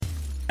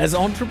As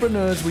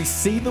entrepreneurs, we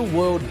see the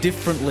world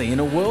differently.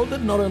 In a world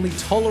that not only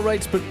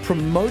tolerates but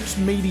promotes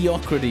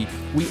mediocrity,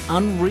 we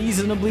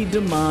unreasonably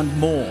demand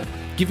more.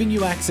 Giving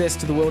you access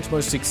to the world's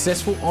most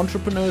successful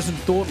entrepreneurs and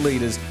thought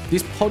leaders,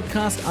 this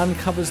podcast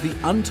uncovers the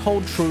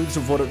untold truths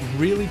of what it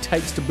really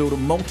takes to build a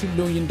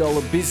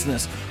multi-million-dollar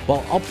business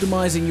while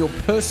optimizing your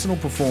personal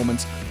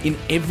performance in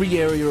every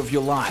area of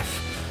your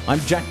life. I'm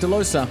Jack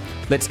Delosa.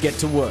 Let's get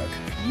to work.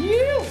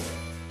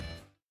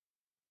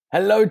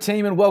 Hello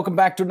team, and welcome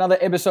back to another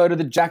episode of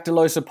the Jack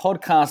Delosa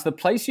podcast, the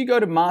place you go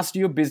to master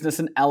your business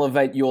and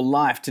elevate your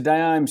life. Today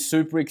I am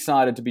super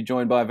excited to be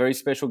joined by a very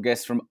special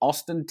guest from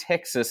Austin,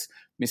 Texas,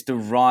 Mr.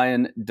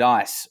 Ryan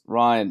Deiss.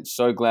 Ryan,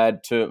 so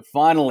glad to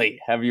finally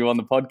have you on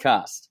the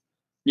podcast.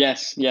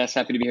 Yes,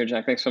 happy to be here,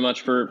 Jack. Thanks so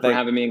much for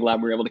having me, and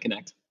glad we were able to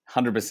connect.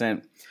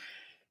 100%.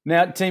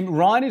 Now, team,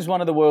 Ryan is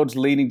one of the world's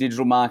leading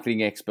digital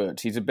marketing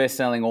experts. He's a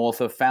best-selling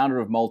author, founder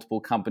of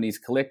multiple companies,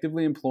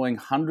 collectively employing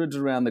hundreds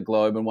around the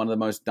globe, and one of the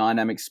most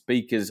dynamic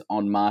speakers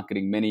on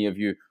marketing. Many of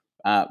you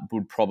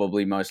would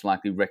probably most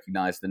likely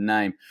recognize the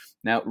name.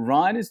 Now,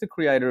 Ryan is the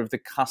creator of the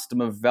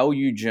customer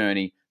value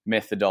journey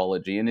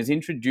methodology and has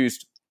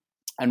introduced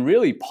and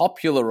really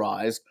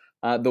popularized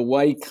the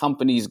way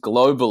companies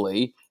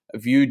globally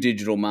view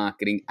digital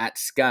marketing at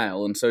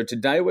scale. And so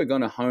today we're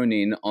going to hone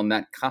in on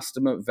that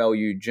customer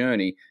value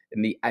journey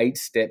and the 8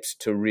 steps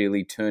to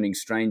really turning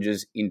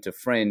strangers into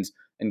friends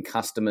and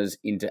customers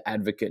into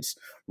advocates.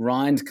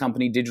 Ryan's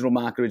company, Digital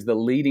Marketer, is the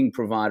leading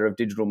provider of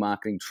digital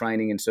marketing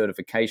training and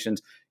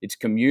certifications. Its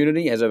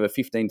community has over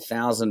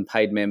 15,000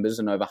 paid members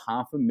and over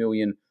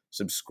 500,000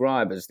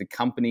 subscribers. The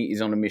company is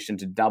on a mission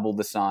to double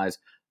the size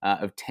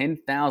of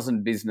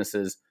 10,000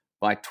 businesses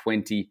by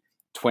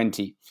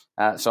 2020.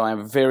 So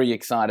I'm very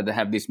excited to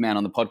have this man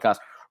on the podcast.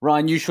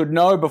 Ryan, you should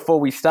know before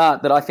we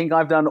start that I think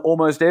I've done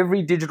almost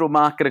every digital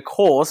marketer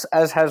course,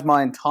 as has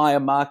my entire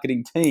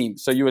marketing team.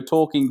 So you are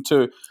talking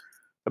to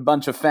a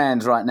bunch of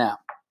fans right now.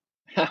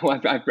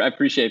 Well, I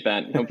appreciate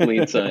that. Hopefully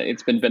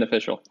it's been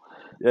beneficial.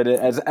 It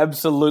has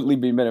absolutely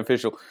been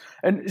beneficial.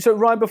 And so,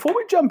 Ryan, before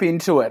we jump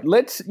into it,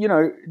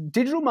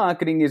 digital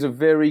marketing is a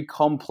very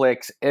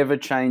complex,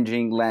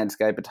 ever-changing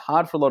landscape. It's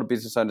hard for a lot of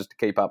business owners to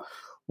keep up.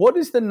 What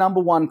is the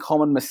number one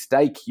common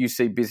mistake you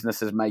see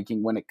businesses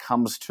making when it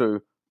comes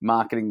to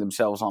marketing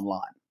themselves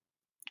online?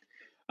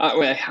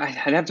 Well, I'd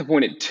have to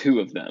point at 2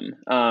 of them,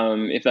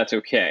 if that's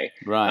okay.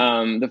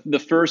 Right. The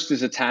first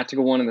is a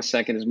tactical one, and the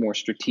second is more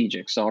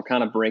strategic. So I'll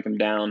kind of break them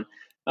down,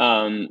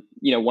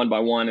 one by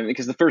one. And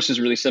because the first is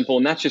really simple,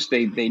 and that's just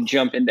they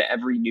jump into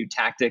every new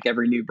tactic,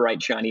 every new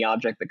bright shiny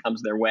object that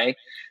comes their way.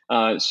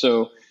 And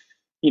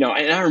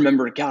I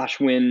remember,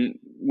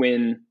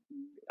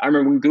 I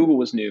remember when Google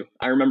was new.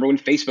 I remember when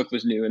Facebook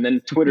was new, and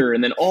then Twitter,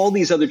 and then all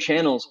these other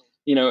channels.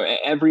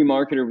 Every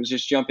marketer was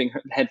just jumping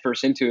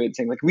headfirst into it,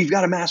 saying like, "We've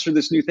got to master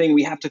this new thing.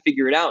 We have to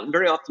figure it out." And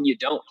very often you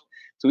don't.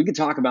 So we could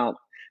talk about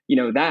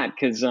that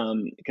because a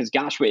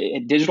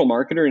digital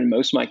marketer in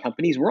most of my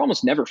companies, we're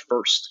almost never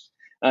first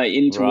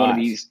into one of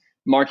these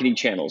marketing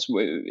channels,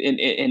 and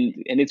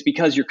it's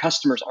because your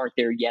customers aren't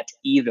there yet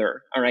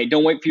either. All right,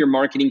 don't wait for your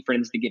marketing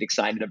friends to get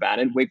excited about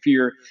it. Wait for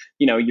your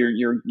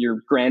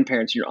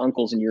grandparents, your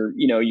uncles, and your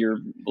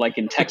like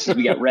in Texas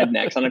we got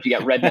rednecks. I don't know if you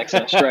got rednecks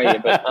in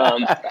Australia, but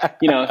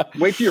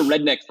wait for your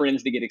redneck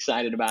friends to get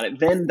excited about it,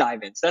 then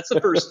dive in. So that's the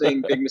first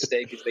thing. Big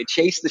mistake is they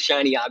chase the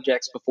shiny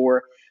objects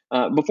before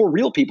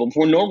real people,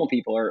 before normal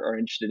people are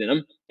interested in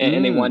them,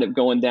 and they wind up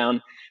going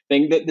down.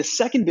 The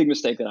second big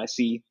mistake that I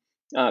see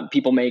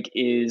people make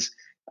is,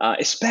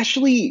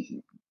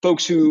 especially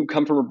folks who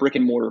come from a brick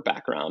and mortar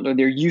background, or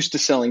they're used to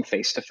selling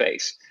face to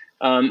face.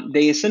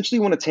 They essentially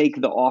want to take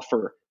the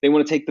offer, they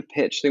want to take the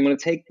pitch, they want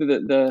to take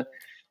the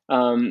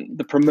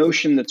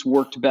promotion that's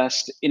worked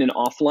best in an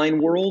offline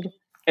world,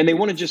 and they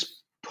want to just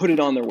put it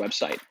on their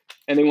website,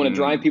 and they want to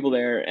drive people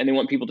there, and they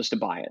want people just to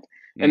buy it.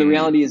 And the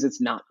reality is,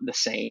 it's not the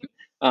same.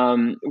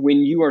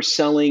 When you are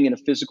selling in a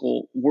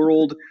physical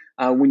world,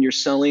 when you're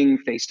selling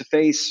face to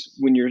face,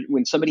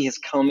 when somebody has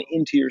come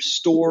into your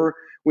store,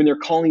 when they're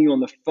calling you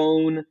on the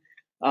phone,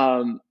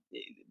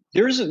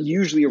 there's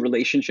usually a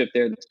relationship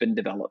there that's been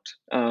developed.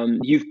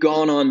 You've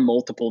gone on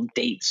multiple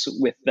dates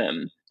with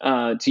them,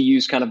 to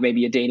use kind of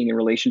maybe a dating and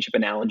relationship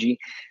analogy.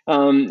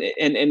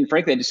 And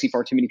frankly, I just see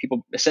far too many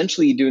people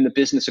essentially doing the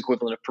business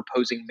equivalent of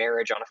proposing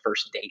marriage on a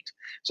first date.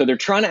 So they're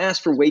trying to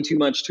ask for way too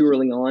much too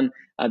early on.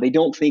 They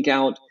don't think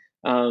out,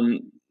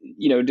 am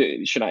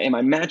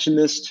I matching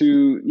this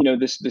to,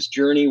 this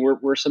journey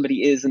where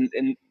somebody is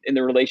in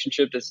the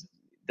relationship? Does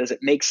it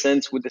make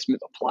sense? Would this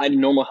apply to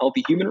normal,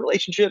 healthy human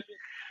relationship?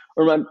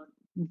 Or am I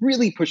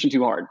really pushing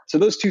too hard? So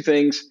those 2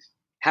 things,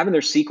 having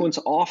their sequence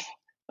off,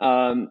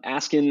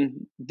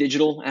 asking the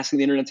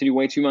internet to do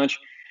way too much,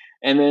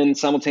 and then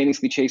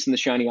simultaneously chasing the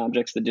shiny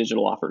objects that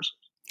digital offers.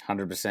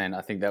 100%.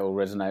 I think that will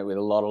resonate with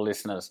a lot of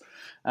listeners.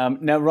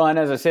 Now, Ryan,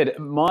 as I said,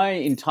 my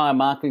entire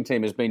marketing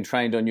team has been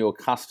trained on your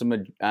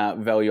customer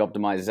value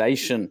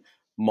optimization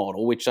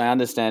model, which I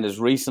understand has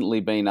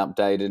recently been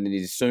updated and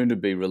is soon to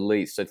be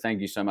released. So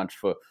thank you so much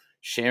for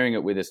sharing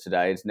it with us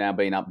today. It's now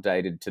been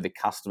updated to the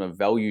customer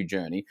value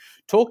journey.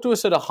 Talk to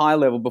us at a high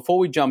level before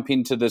we jump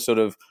into the sort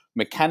of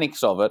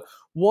mechanics of it.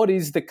 What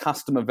is the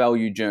customer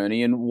value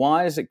journey and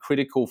why is it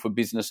critical for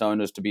business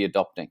owners to be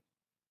adopting?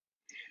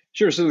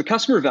 Sure. So the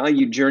customer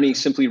value journey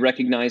simply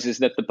recognizes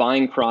that the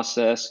buying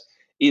process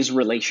is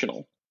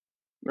relational,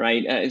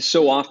 right?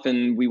 So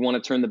often we want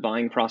to turn the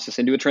buying process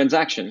into a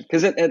transaction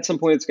because at some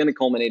point it's going to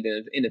culminate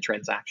in a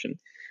transaction.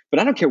 But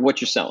I don't care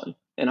what you're selling.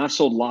 And I've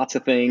sold lots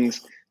of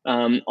things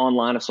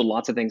online. I've sold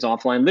lots of things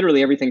offline.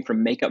 Literally everything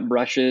from makeup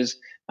brushes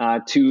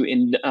to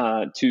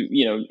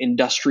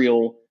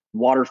industrial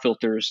water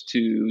filters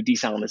to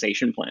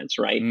desalinization plants,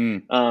 right?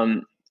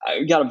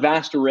 I've got a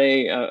vast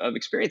array of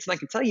experience, and I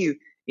can tell you,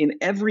 in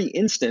every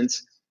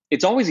instance,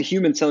 it's always a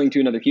human selling to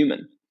another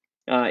human.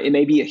 It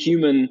may be a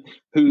human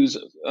whose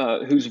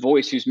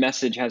voice, whose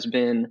message has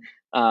been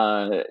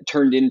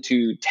turned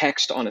into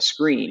text on a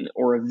screen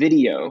or a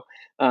video,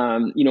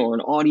 or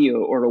an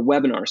audio or a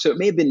webinar. So it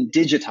may have been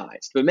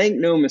digitized, but make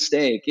no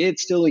mistake,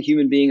 it's still a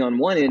human being on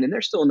one end, and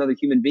there's still another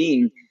human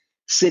being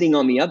sitting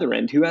on the other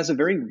end who has a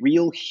very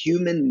real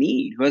human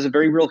need, who has a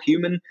very real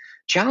human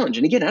challenge.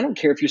 And again, I don't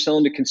care if you're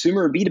selling to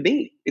consumer or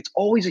B2B, it's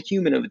always a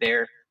human over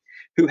there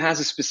who has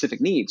a specific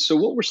need. So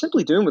what we're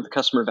simply doing with the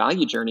customer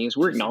value journey is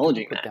we're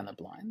acknowledging that.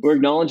 We're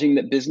acknowledging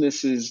that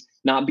business is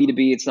not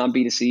B2B, it's not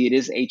B2C, it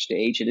is H to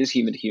H, it is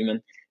human to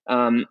human.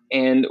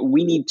 And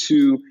we need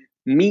to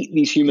meet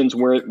these humans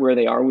where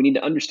they are. We need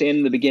to understand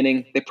in the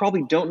beginning, they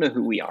probably don't know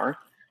who we are.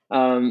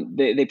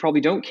 They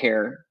probably don't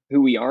care who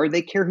we are.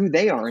 They care who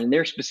they are and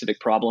their specific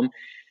problem.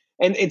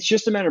 And it's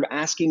just a matter of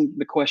asking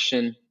the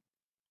question,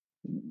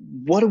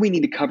 what do we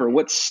need to cover?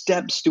 What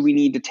steps do we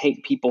need to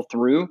take people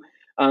through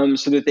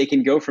so that they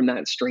can go from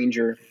that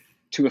stranger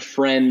to a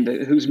friend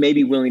who's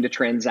maybe willing to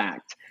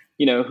transact?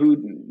 Who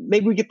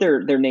maybe we get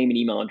their name and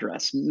email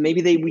address.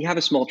 Maybe we have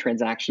a small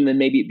transaction, then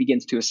maybe it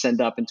begins to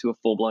ascend up into a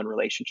full-blown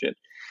relationship.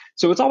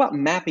 So it's all about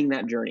mapping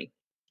that journey,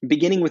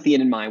 beginning with the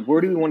end in mind. Where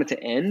do we want it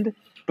to end?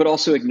 But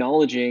also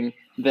acknowledging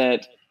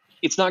that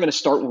it's not going to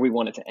start where we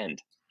want it to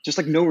end. Just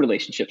like no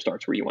relationship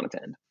starts where you want it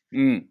to end.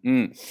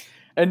 Mm-hmm.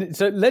 And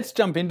so let's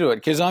jump into it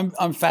because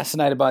I'm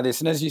fascinated by this.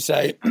 And as you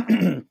say,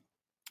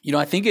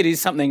 I think it is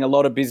something a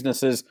lot of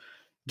businesses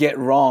get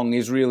wrong,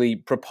 is really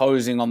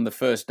proposing on the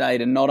first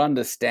date and not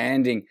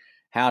understanding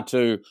how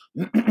to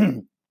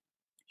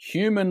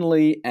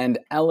humanly and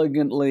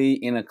elegantly,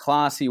 in a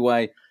classy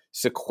way,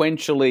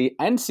 sequentially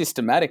and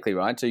systematically,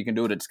 right? So you can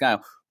do it at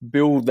scale,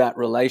 build that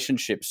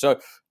relationship. So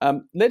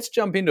let's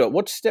jump into it.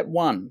 What's step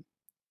one?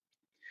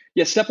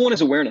 Yeah, step one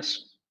is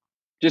awareness.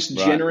 Just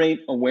generate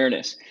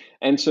awareness.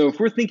 And so if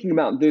we're thinking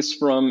about this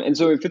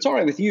so if it's all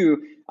right with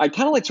you, I'd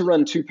kind of like to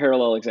run two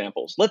parallel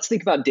examples. Let's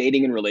think about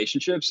dating and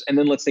relationships, and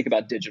then let's think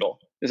about digital.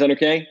 Is that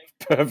okay?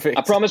 Perfect.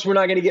 I promise we're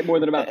not going to get more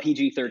than about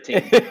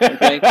PG-13.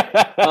 Okay.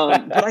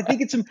 But I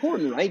think it's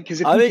important, right?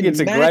 Because I think it's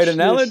a great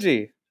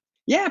analogy.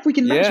 If we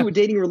can match it with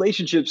dating and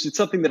relationships, it's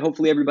something that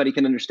hopefully everybody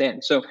can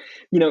understand. So,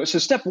 so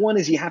step one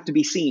is you have to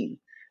be seen.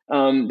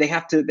 They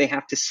have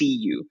to see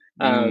you.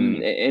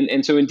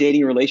 And so in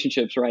dating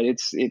relationships, right,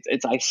 it's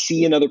I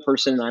see another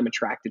person and I'm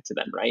attracted to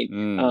them, right?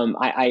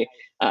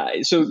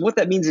 So what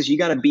that means is you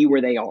got to be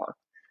where they are.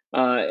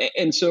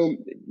 And so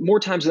more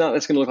times than not,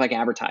 that's going to look like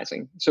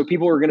advertising. So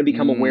people are going to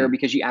become aware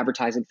because you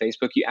advertise in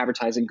Facebook, you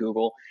advertise in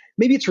Google.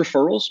 Maybe it's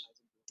referrals.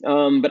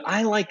 But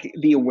I like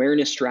the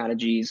awareness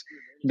strategies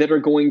that are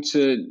going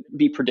to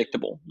be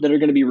predictable, that are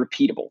going to be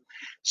repeatable.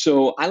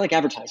 So I like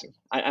advertising.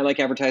 I like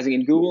advertising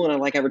in Google and I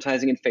like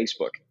advertising in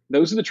Facebook.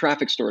 Those are the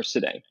traffic stores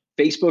today.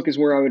 Facebook is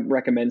where I would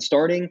recommend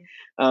starting.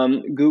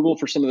 Google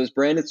for some of those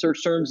branded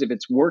search terms. If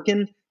it's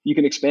working, you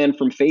can expand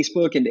from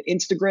Facebook into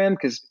Instagram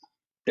because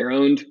they're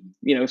owned,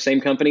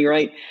 same company,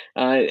 right?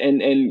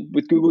 And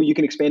with Google, you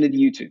can expand into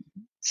YouTube.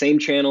 Same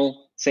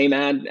channel, same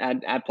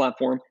ad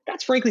platform.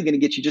 That's frankly going to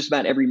get you just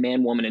about every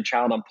man, woman, and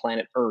child on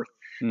planet Earth.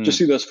 Just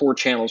through those 4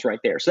 channels right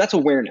there. So that's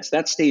awareness.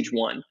 That's stage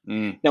one.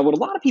 Now, what a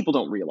lot of people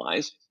don't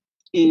realize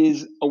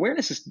is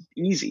awareness is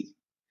easy.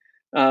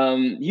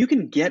 You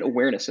can get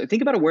awareness. So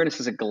think about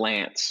awareness as a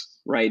glance,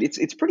 right?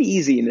 It's pretty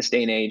easy in this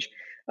day and age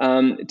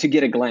to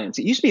get a glance.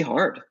 It used to be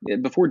hard.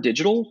 Before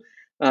digital,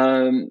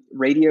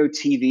 radio,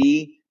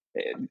 TV,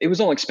 it was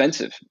all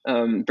expensive.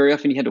 Very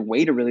often you had to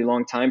wait a really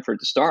long time for it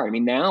to start. I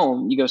mean,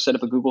 now you go set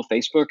up a Google,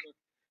 Facebook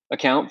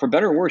account, for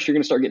better or worse, you're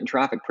going to start getting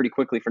traffic pretty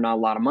quickly for not a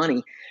lot of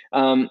money.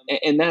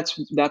 And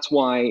that's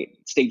why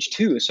stage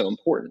 2 is so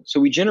important.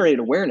 So we generated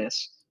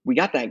awareness. We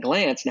got that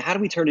glance. Now, how do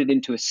we turn it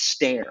into a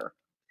stare?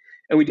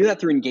 And we do that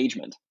through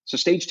engagement. So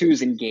stage 2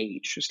 is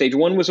engage. Stage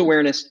 1 was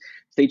awareness.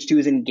 Stage 2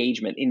 is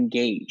engagement.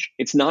 Engage.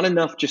 It's not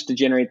enough just to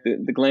generate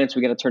the glance.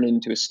 We got to turn it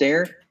into a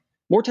stare.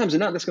 More times than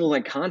not, that's going to look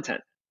like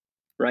content,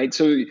 right?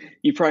 So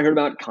you've probably heard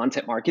about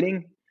content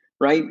marketing.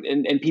 Right.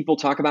 And people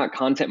talk about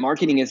content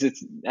marketing as if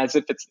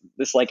it's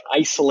this like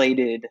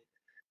isolated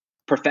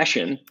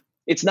profession.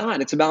 It's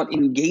not. It's about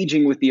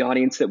engaging with the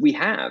audience that we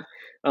have.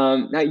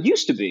 Now, it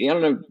used to be, I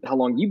don't know how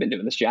long you've been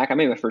doing this, Jack. I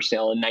made my first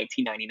sale in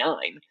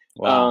 1999.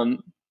 Wow.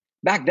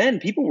 Back then,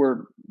 people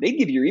were they'd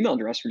give you your email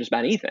address for just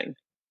about anything.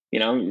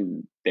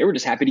 They were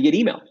just happy to get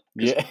email.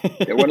 Yeah.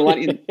 There wasn't a lot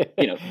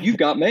you've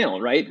got mail,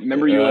 right?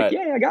 Remember, you're like,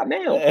 yeah, I got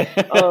mail.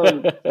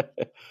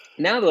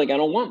 Now they're like, I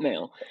don't want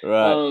mail.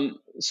 Right.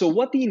 So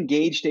what the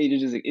engage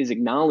stage is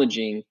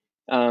acknowledging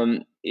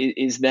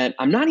is that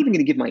I'm not even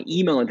going to give my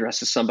email address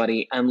to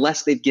somebody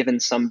unless they've given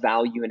some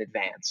value in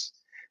advance.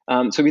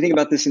 So if you think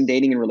about this in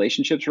dating and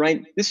relationships,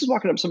 right? This is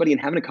walking up to somebody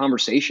and having a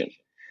conversation.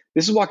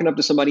 This is walking up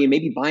to somebody and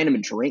maybe buying them a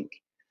drink,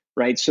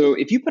 right? So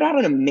if you put out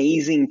an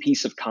amazing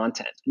piece of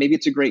content, maybe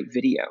it's a great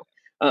video.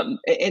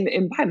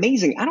 And by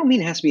amazing, I don't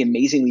mean it has to be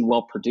amazingly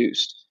well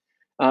produced.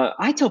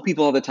 I tell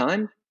people all the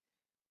time,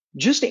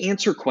 just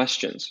answer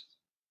questions.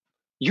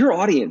 Your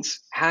audience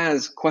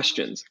has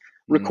questions.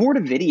 Record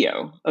a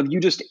video of you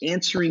just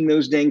answering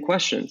those dang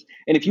questions.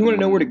 And if you want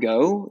to know where to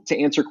go to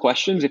answer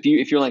questions, if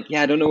you're like,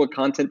 yeah, I don't know what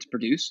content to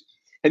produce.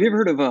 Have you ever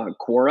heard of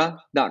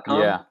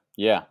Quora.com?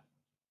 Yeah.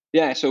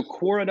 So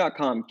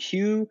Quora.com,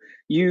 Quora,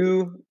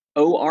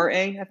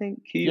 I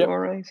think,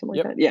 Quora, something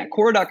like that. Yeah,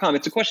 Quora.com.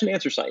 It's a question and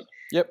answer site.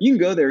 Yep. You can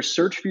go there,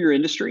 search for your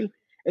industry.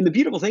 And the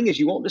beautiful thing is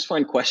you won't just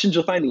find questions,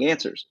 you'll find the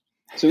answers.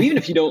 So even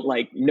if you don't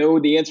know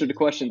the answer to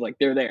questions,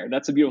 they're there.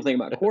 That's the beautiful thing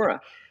about Quora.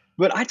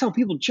 But I tell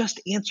people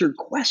just answer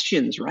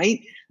questions, right?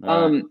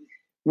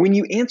 When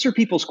you answer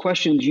people's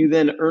questions, you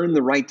then earn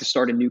the right to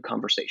start a new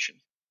conversation,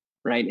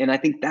 right? And I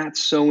think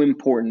that's so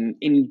important.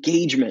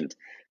 Engagement,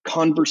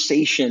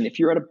 conversation. If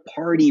you're at a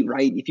party,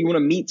 right? If you want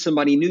to meet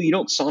somebody new, you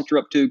don't saunter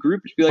up to a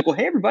group and be like, well,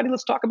 hey, everybody,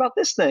 let's talk about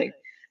this thing.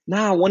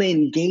 Now I want to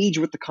engage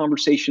with the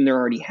conversation they're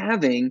already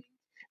having.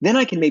 Then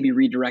I can maybe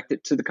redirect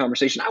it to the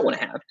conversation I want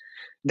to have.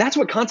 That's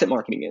what content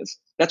marketing is.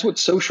 That's what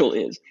social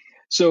is.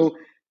 So,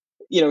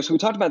 so we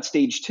talked about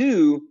stage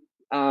 2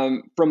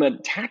 from a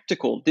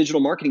tactical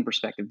digital marketing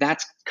perspective.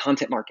 That's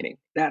content marketing.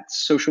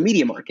 That's social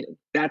media marketing.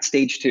 That's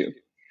stage 2.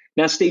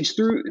 Now, stage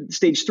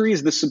 3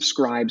 is the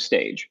subscribe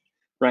stage,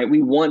 right?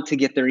 We want to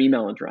get their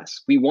email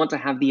address. We want to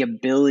have the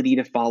ability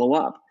to follow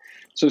up.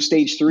 So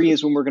stage 3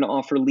 is when we're going to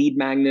offer lead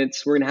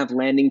magnets. We're going to have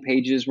landing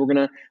pages. We're going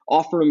to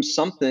offer them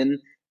something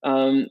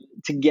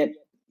to get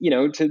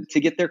to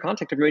get their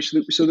contact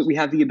information so that we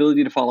have the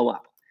ability to follow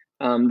up.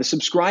 The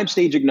subscribe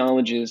stage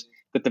acknowledges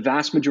that the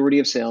vast majority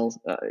of sales,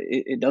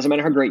 it doesn't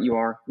matter how great you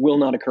are, will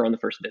not occur on the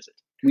first visit.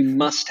 We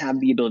must have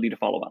the ability to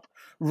follow up.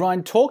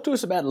 Ryan, talk to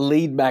us about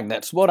lead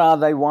magnets. What are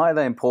they? Why are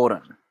they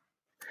important?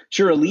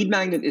 Sure. A lead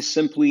magnet is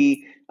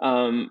simply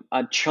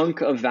a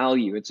chunk of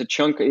value. It's a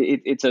chunk.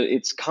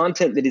 It's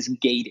content that is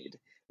gated,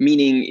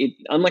 meaning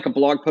unlike a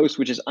blog post,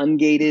 which is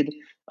ungated,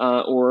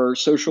 or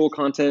social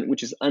content,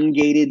 which is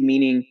ungated,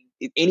 meaning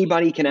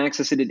anybody can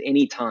access it at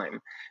any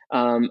time.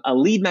 A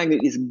lead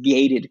magnet is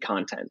gated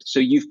content. So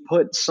you've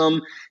put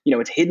some,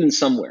 it's hidden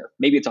somewhere.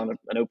 Maybe it's on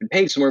an open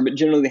page somewhere, but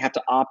generally they have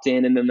to opt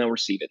in and then they'll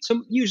receive it.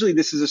 So usually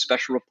this is a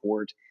special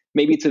report.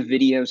 Maybe it's a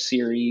video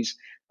series,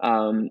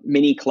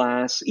 mini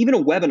class, even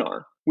a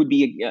webinar would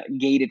be a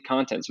gated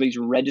content. Somebody's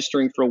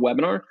registering for a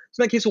webinar.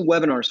 So in that case, a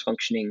webinar is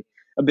functioning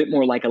a bit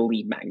more like a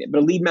lead magnet. But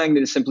a lead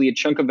magnet is simply a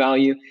chunk of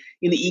value.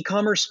 In the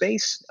e-commerce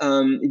space,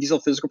 if you sell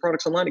physical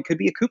products online, it could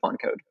be a coupon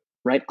code,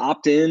 right?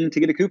 Opt in to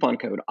get a coupon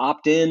code.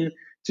 Opt in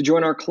to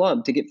join our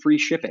club to get free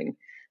shipping.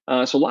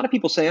 So a lot of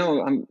people say,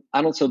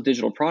 I don't sell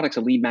digital products.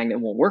 A lead magnet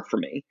won't work for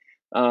me.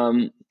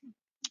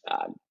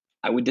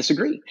 I would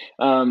disagree.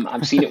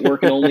 I've seen it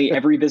work in only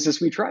every business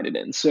we tried it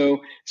in. So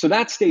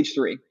that's stage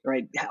 3,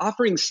 right?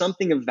 Offering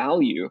something of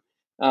value.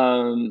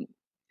 And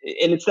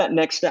it's that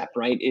next step,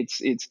 right?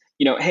 It's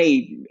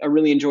hey, I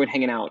really enjoyed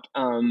hanging out.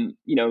 Can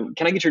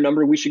I get your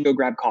number? We should go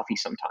grab coffee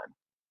sometime,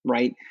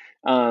 right?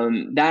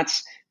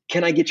 That's,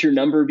 can I get your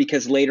number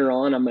because later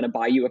on I'm going to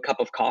buy you a cup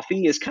of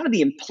coffee, is kind of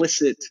the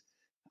implicit.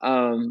 It's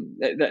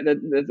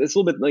a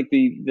little bit like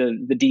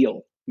the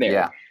deal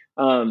there.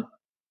 Yeah.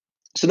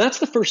 So that's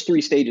the first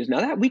 3 stages.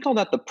 Now that we call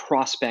that the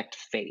prospect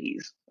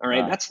phase. All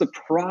right. That's the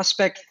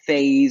prospect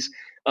phase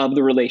of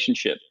the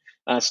relationship.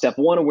 Step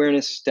 1,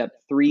 awareness. Step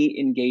 3,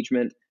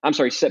 engagement.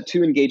 Step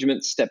 2,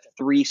 engagement. Step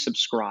 3,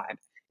 subscribe.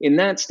 In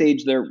that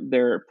stage,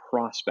 they're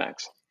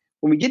prospects.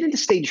 When we get into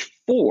stage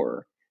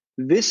 4,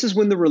 this is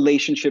when the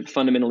relationship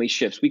fundamentally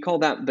shifts. We call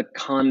that the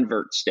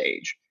convert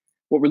stage.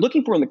 What we're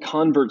looking for in the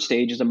convert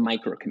stage is a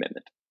micro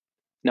commitment.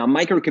 Now,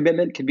 micro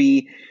commitment could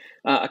be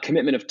a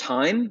commitment of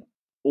time,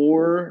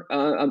 or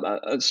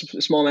a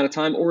small amount of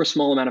time, or a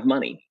small amount of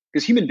money.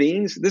 Because human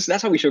beings,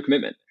 that's how we show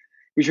commitment.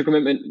 We show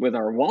commitment with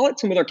our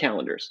wallets and with our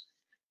calendars.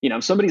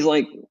 If somebody's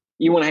like,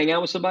 you want to hang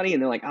out with somebody,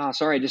 and they're like,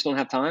 sorry, I just don't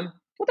have time.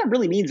 What that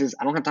really means is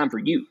I don't have time for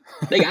you.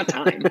 They got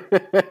time.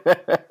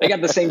 They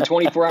got the same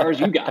 24 hours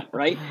you got,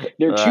 right?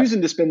 They're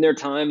choosing to spend their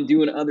time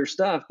doing other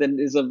stuff that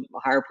is of a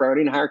higher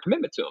priority and a higher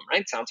commitment to them,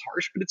 right? Sounds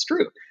harsh, but it's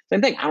true.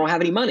 Same thing. I don't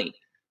have any money.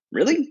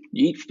 Really?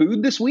 You eat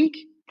food this week?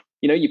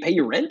 You pay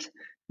your rent?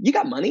 You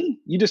got money.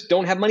 You just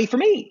don't have money for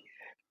me.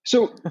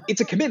 So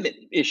it's a commitment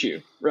issue,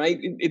 right?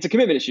 It's a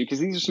commitment issue because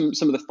these are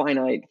some of the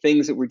finite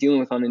things that we're dealing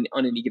with on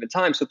any given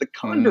time. So at the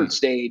convert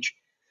stage,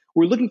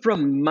 we're looking for a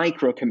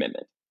micro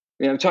commitment.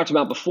 I've talked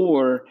about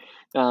before,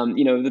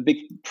 the big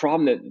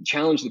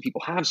challenge that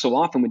people have so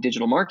often with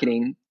digital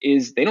marketing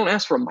is they don't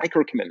ask for a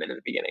micro commitment at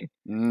the beginning.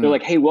 They're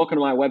like, hey, welcome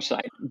to my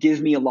website.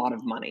 Give me a lot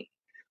of money,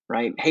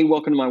 right? Hey,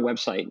 welcome to my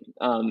website.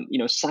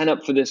 Sign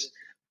up for this,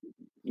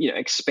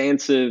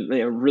 expansive,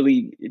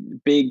 really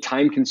big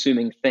time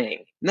consuming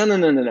thing.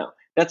 No.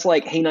 That's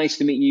like, hey, nice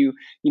to meet you.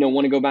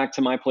 Want to go back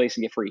to my place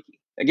and get freaky.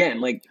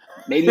 Again, like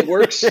maybe it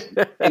works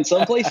in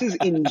some places.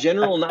 In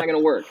general, not going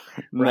to work,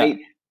 right?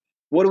 No.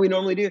 What do we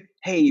normally do?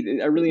 Hey,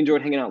 I really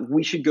enjoyed hanging out.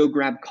 We should go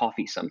grab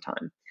coffee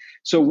sometime.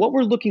 So what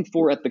we're looking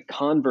for at the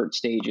convert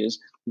stage is,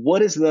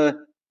 what is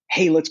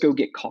hey, let's go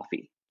get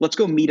coffee. Let's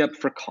go meet up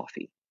for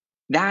coffee.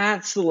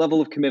 That's the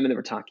level of commitment that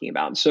we're talking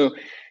about. So,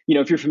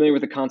 if you're familiar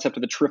with the concept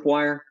of the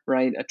tripwire,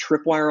 right? A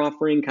tripwire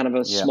offering, kind of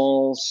a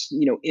small,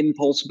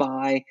 impulse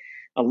buy,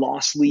 a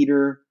loss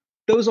leader.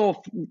 Those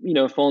all,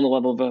 fall in the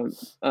level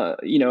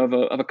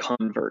of a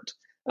convert.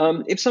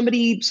 If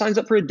somebody signs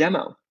up for a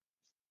demo,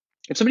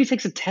 if somebody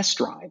takes a test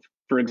drive,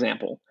 for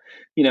example,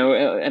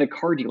 at a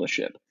car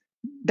dealership,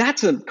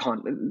 that's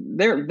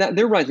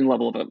they're rising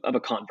level of a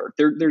convert.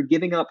 They're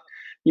giving up,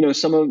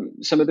 some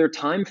of their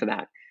time for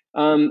that.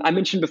 I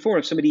mentioned before,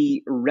 if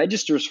somebody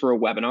registers for a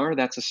webinar,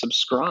 that's a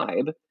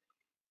subscribe.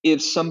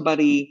 If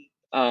somebody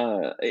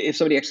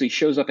actually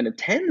shows up and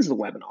attends the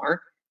webinar,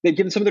 they've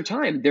given some of their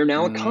time. They're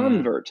now a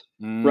convert,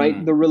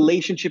 right? The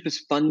relationship is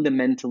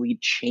fundamentally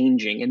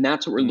changing, and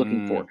that's what we're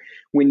looking for.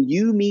 When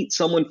you meet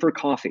someone for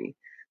coffee,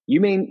 you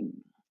may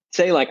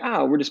say like,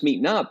 we're just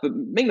meeting up, but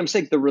make no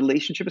mistake, the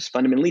relationship is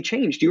fundamentally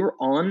changed. You're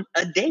on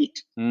a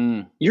date.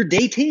 You're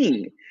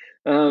dating.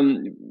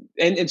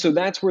 And so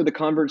that's where the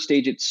convert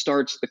stage, it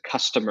starts the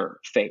customer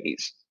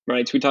phase,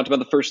 right? So we talked about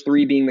the first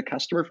 3 being the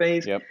customer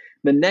phase. Yep.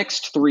 The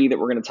next 3 that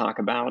we're going to talk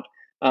about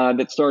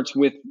that starts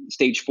with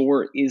stage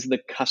 4 is the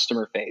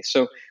customer phase.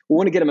 So we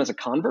want to get them as a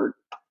convert.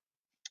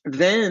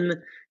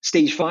 Then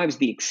stage 5 is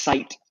the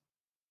excite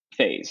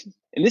phase.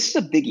 And this is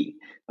a biggie.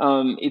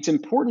 It's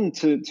important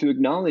to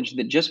acknowledge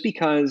that just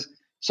because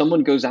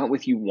someone goes out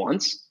with you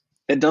once,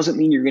 that doesn't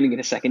mean you're going to get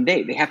a second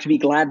date. They have to be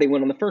glad they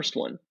went on the first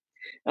one.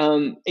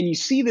 And you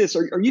see this.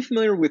 Are you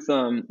familiar with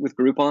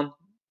Groupon?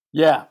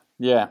 Yeah.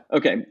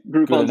 Okay,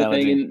 Groupon's a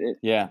thing.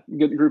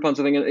 Groupon's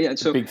a thing. Yeah,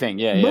 so big thing.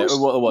 Most, it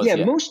was.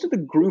 Yeah, most of the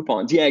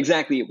Groupons. Yeah,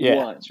 exactly. It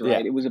was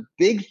right. Yeah. It was a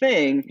big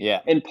thing.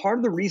 Yeah. And part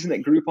of the reason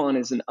that Groupon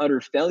is an utter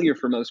failure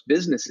for most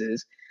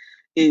businesses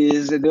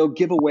is that they'll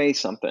give away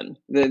something.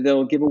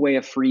 They'll give away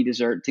a free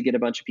dessert to get a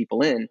bunch of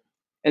people in.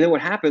 And then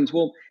what happens?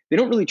 Well, they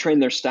don't really train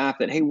their staff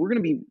that, hey, we're going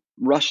to be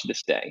rushed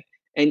this day.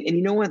 And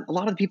you know what? A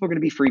lot of people are going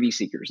to be freebie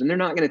seekers, and they're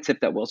not going to tip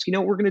that well. So you know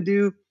what we're going to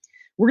do?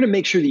 We're going to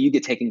make sure that you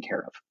get taken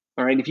care of.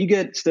 All right. If you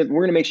get stuff,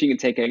 we're going to make sure you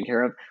get taken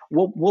care of.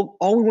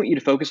 All we want you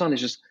to focus on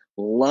is just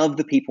love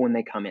the people when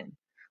they come in.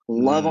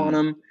 Love on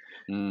them.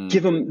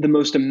 Give them the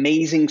most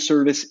amazing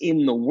service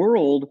in the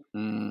world.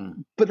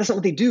 But that's not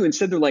what they do.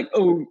 Instead, they're like,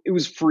 oh, it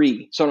was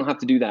free, so I don't have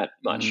to do that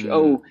much.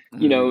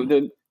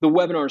 The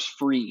webinar's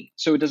free,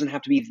 so it doesn't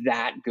have to be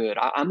that good.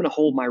 I'm going to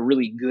hold my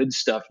really good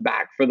stuff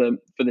back for the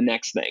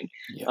next thing.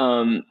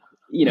 Yeah.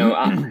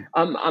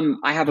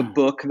 I have a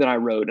book that I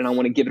wrote, and I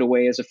want to give it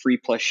away as a free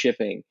plus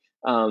shipping.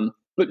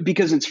 But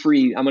because it's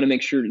free, I'm going to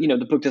make sure,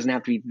 the book doesn't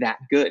have to be that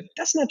good.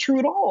 That's not true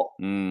at all.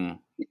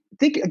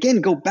 Think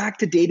again, go back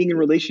to dating and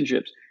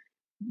relationships.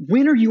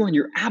 When are you on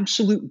your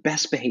absolute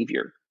best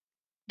behavior?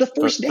 The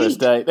first date. First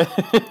date.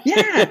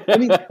 Yeah. I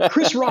mean,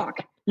 Chris Rock.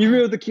 You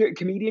remember the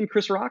comedian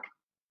Chris Rock?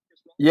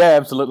 Yeah,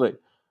 absolutely.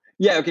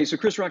 Yeah. Okay. So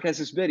Chris Rock has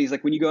this bit. He's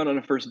like, when you go out on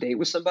a first date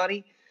with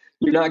somebody,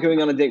 you're not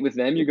going on a date with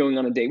them. You're going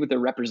on a date with their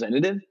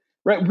representative,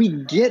 right? We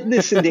get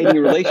this in dating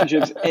and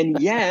relationships. And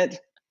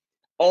yet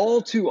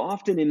all too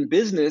often in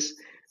business,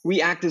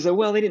 we act as though,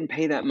 well, they didn't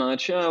pay that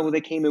much. Oh, well,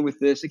 they came in with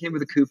this. They came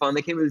with a coupon.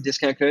 They came with a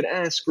discount code.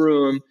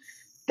 Screw them.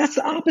 That's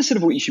the opposite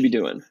of what you should be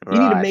doing. Right.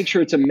 You need to make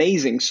sure it's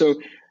amazing. So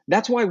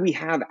that's why we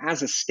have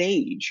as a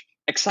stage,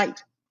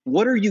 excite.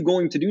 What are you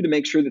going to do to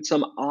make sure that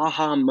some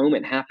aha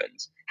moment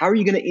happens? How are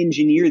you going to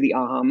engineer the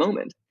aha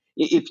moment?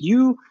 If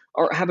you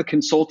have a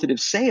consultative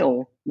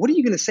sale, what are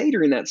you going to say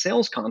during that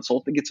sales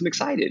consult that gets them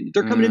excited?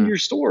 They're coming into your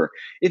store.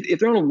 If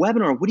they're on a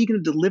webinar, what are you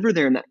going to deliver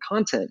there in that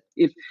content?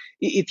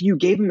 If you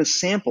gave them a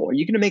sample, are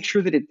you going to make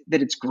sure that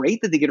it's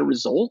great, that they get a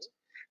result?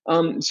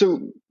 So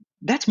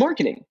that's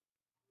marketing.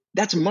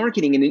 That's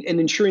marketing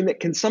and ensuring that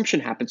consumption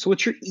happens. So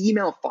what's your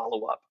email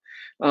follow-up?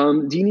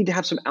 Do you need to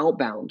have some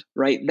outbound,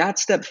 right? That's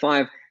step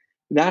 5.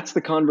 That's the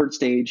convert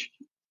stage.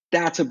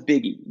 That's a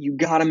biggie. You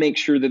got to make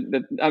sure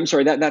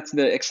that's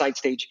the excite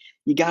stage.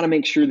 You got to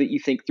make sure that you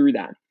think through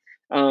that.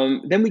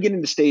 Then we get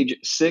into stage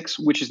 6,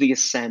 which is the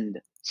ascend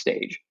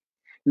stage.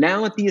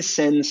 Now at the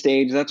ascend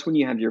stage, that's when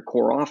you have your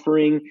core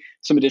offering,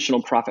 some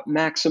additional profit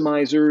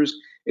maximizers.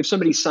 If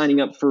somebody's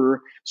signing up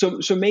for, so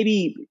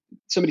maybe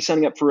somebody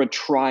signing up for a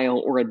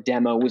trial or a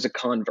demo was a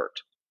convert,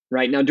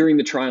 right? Now during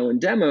the trial and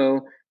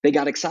demo, they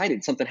got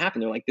excited. Something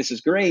happened. They're like, this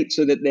is great.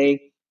 So that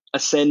they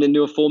ascend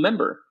into a full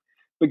member.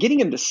 But getting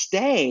them to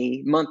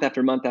stay month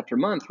after month after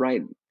month,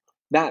 right?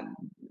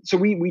 So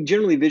we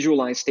generally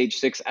visualize stage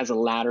 6 as a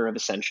ladder of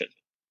ascension.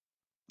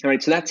 All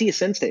right, so that's the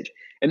ascend stage.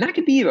 And that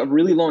could be a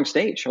really long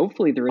stage.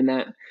 Hopefully they're in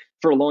that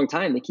for a long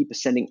time. They keep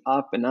ascending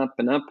up and up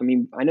and up. I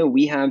mean, I know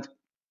we have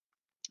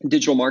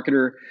digital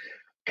marketer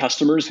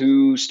customers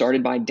who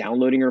started by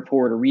downloading a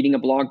report or reading a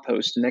blog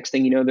post. The next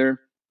thing you know, they're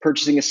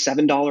purchasing a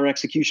 $7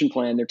 execution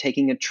plan. They're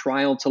taking a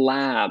trial to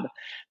lab.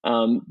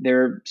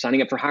 They're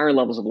signing up for higher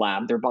levels of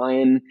lab. They're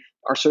buying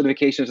our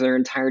certifications for their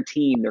entire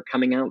team. They're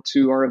coming out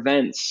to our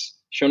events,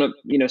 showing up,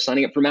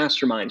 signing up for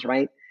masterminds,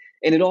 right?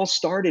 And it all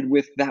started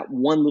with that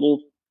one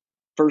little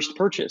first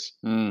purchase.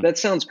 That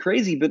sounds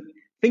crazy, but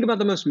think about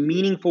the most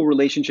meaningful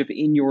relationship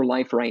in your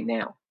life right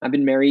now. I've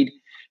been married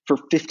for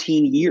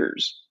 15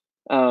 years.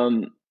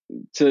 And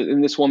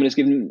this woman has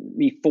given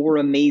me 4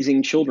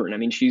 amazing children. I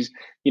mean,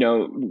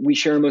 we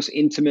share our most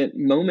intimate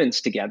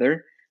moments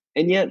together.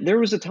 And yet there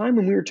was a time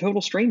when we were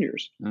total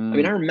strangers. I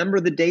mean, I remember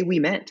the day we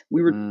met.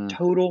 We were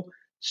total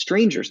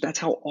strangers. That's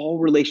how all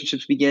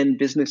relationships begin.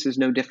 Business is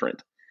no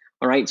different.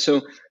 All right.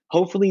 So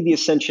hopefully the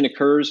ascension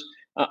occurs.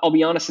 I'll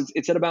be honest,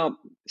 it's at about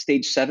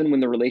stage 7 when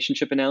the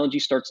relationship analogy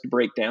starts to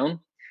break down.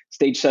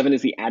 Stage 7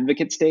 is the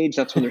advocate stage.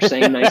 That's when they're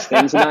saying nice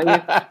things about you.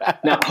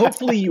 Now,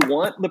 hopefully you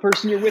want the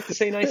person you're with to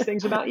say nice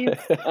things about you.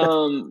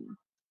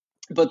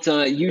 But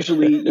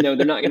usually, they're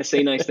not going to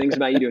say nice things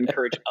about you to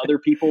encourage other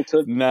people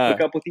to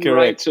hook up with you, correct.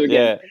 right? So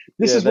again,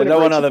 this is when they it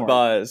don't want breaks other apart.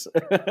 buyers.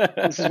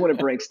 This is when it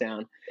breaks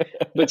down.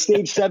 But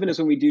stage 7 is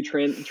when we do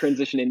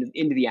transition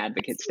into the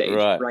advocate stage,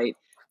 right?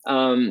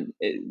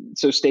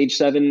 So stage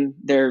 7,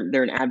 they're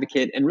an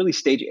advocate, and really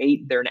stage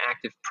 8, they're an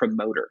active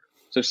promoter.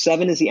 So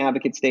 7 is the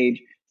advocate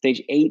stage.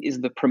 Stage 8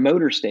 is the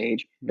promoter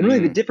stage. And really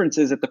the difference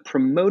is at the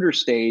promoter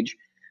stage,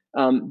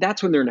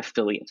 that's when they're an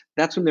affiliate.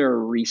 That's when they're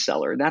a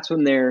reseller. That's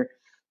when they're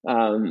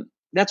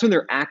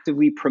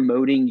actively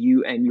promoting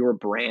you and your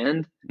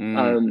brand.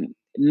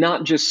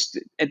 Not just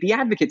at the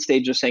advocate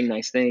stage, just saying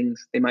nice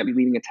things. They might be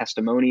leaving a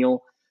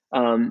testimonial.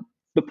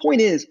 The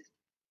point is,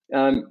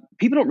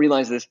 people don't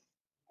realize this.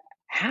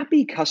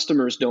 Happy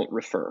customers don't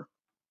refer.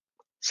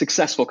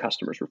 Successful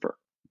customers refer.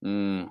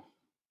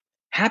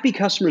 Happy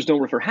customers don't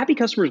refer. Happy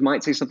customers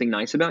might say something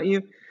nice about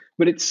you,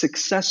 but it's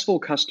successful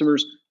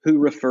customers who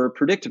refer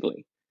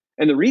predictably.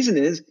 And the reason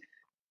is,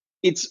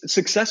 it's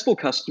successful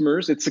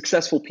customers, it's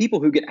successful people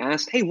who get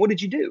asked, hey, what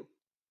did you do?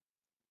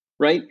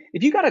 Right?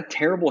 If you got a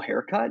terrible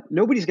haircut,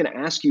 nobody's going to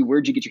ask you,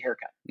 where'd you get your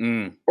haircut?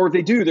 Or if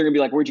they do, they're going to be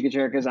like, where'd you get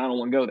your haircut? Because I don't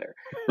want to go there.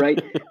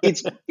 Right?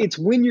 It's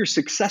when you're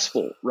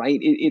successful, right?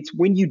 It's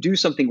when you do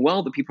something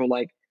well that people are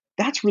like,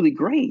 that's really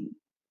great.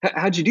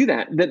 How'd you do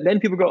that? Then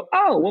people go,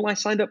 oh, well, I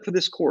signed up for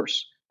this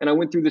course and I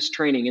went through this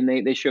training and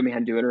they showed me how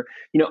to do it. Or,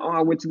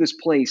 I went to this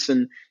place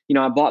and,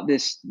 I bought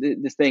this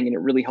thing and it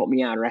really helped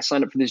me out. Or I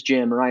signed up for this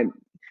gym. Or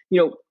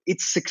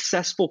it's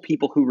successful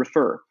people who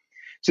refer.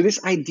 So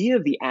this idea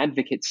of the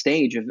advocate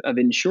stage of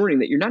ensuring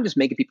that you're not just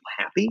making people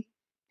happy,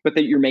 but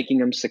that you're making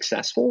them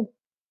successful,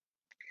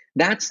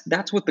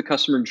 that's what the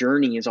customer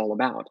journey is all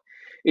about.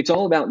 It's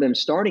all about them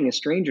starting as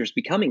strangers,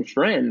 becoming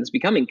friends,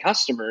 becoming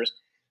customers,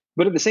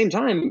 but at the same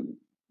time,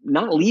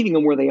 not leaving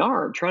them where they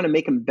are, trying to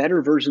make them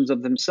better versions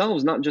of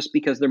themselves, not just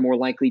because they're more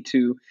likely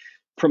to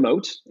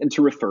promote and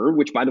to refer,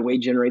 which, by the way,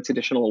 generates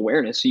additional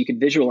awareness. So you can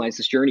visualize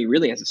this journey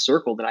really as a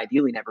circle that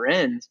ideally never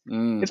ends.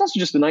 It's also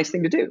just a nice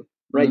thing to do,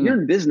 right? You're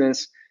in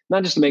business,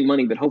 not just to make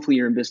money, but hopefully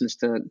you're in business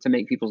to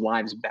make people's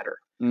lives better.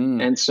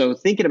 And so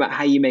thinking about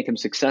how you make them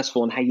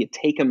successful and how you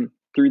take them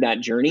through that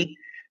journey,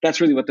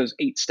 that's really what those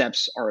 8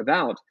 steps are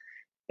about.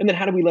 And then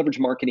how do we leverage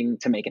marketing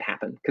to make it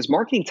happen? Because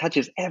marketing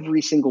touches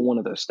every single one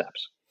of those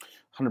steps.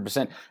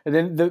 100%. And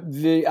then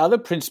the other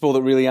principle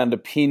that really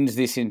underpins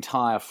this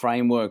entire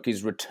framework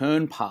is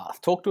return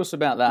path. Talk to us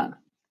about that.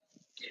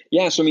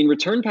 Yeah, so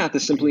return path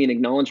is simply an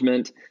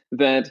acknowledgement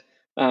that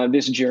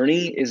this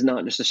journey is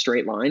not just a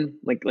straight line,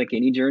 like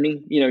any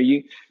journey.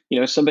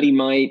 Somebody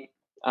might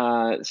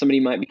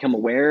become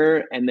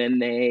aware and then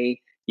they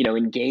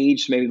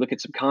engage, maybe look at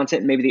some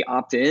content, maybe they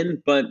opt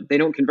in, but they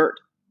don't convert.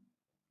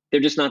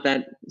 They're just not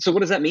that. So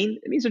what does that mean?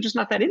 It means they're just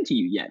not that into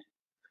you yet.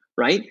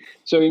 Right?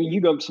 So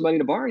you go up to somebody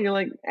in a bar and you're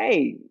like,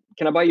 hey,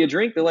 can I buy you a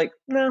drink? They're like,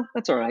 no,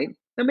 that's all right.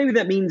 Now, maybe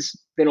that means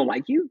they don't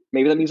like you.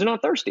 Maybe that means they're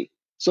not thirsty.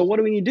 So what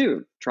do we need to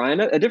do? Try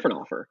a different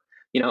offer.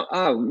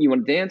 Oh, you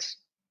want to dance?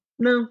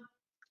 No.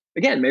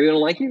 Again, maybe they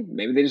don't like you.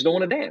 Maybe they just don't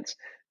want to dance.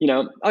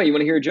 Oh, you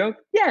want to hear a joke?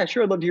 Yeah,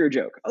 sure. I'd love to hear a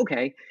joke.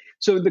 Okay.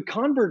 So the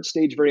convert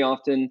stage, very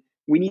often,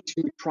 we need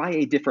to try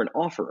a different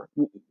offer.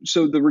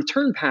 So the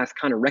return path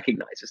kind of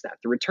recognizes that.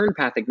 The return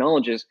path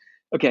acknowledges,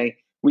 okay,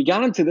 we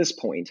got them to this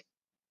point.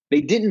 They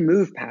didn't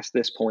move past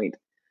this point.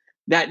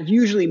 That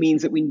usually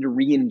means that we need to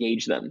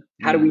re-engage them.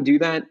 How do we do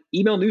that?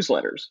 Email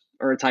newsletters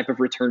are a type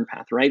of return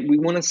path, right? We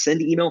want to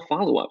send email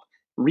follow-up.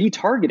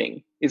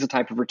 Retargeting is a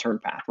type of return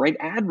path, right?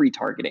 Ad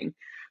retargeting.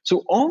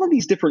 So all of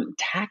these different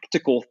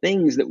tactical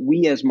things that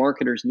we as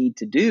marketers need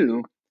to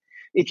do,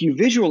 if you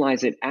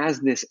visualize it as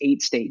this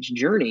 8-stage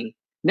journey,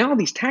 now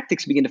these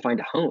tactics begin to find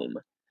a home,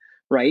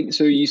 right?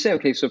 So you say,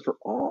 okay, so for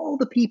all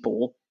the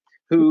people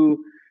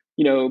who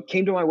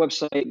came to my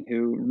website,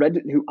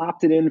 who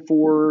opted in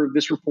for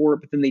this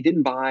report, but then they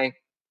didn't buy,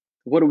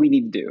 what do we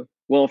need to do?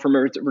 Well, from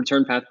a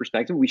return path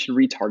perspective, we should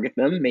retarget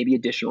them, maybe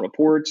additional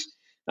reports,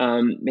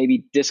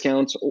 maybe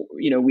discounts,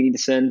 we need to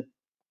send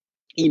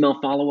email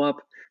follow-up.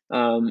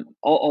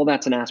 All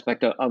that's an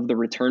aspect of the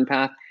return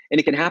path. And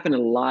it can happen in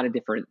a lot of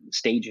different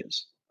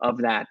stages of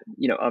that,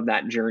 of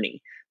that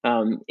journey.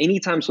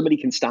 Anytime somebody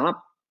can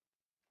stop,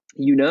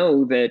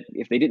 that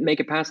if they didn't make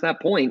it past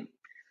that point,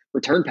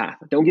 return path,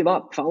 don't give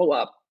up, follow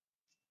up.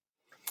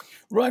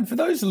 Right. For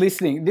those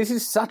listening, this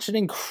is such an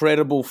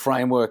incredible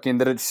framework in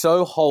that it's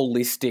so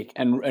holistic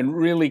and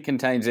really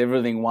contains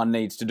everything one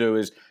needs to do,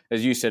 as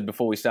you said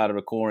before we started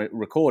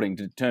recording,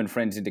 to turn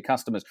friends into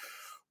customers.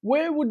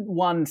 Where would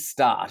one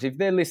start? If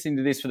they're listening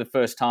to this for the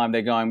first time,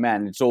 they're going,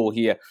 man, it's all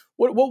here.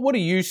 What do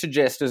you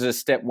suggest as a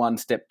step one,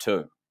 step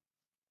two?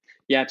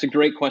 Yeah, it's a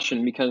great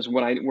question, because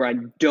where I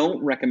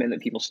don't recommend that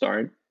people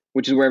start,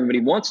 which is where everybody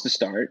wants to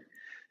start,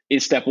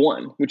 is step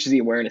one, which is the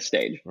awareness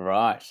stage.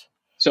 Right.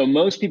 So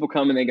most people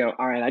come and they go,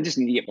 all right, I just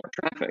need to get more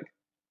traffic.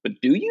 But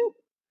do you?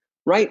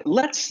 Right?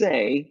 Let's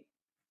say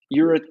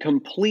you're a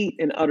complete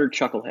and utter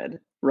chucklehead,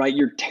 right?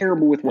 You're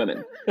terrible with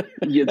women.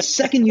 The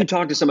second you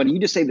talk to somebody, you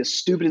just say the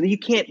stupidest. You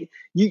can't.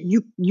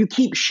 You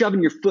keep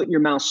shoving your foot in your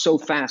mouth so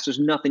fast. There's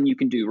nothing you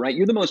can do, right?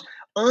 You're the most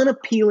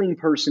unappealing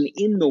person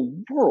in the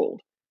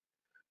world.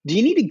 Do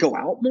you need to go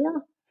out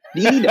more?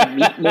 Do you need to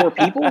meet more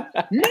people?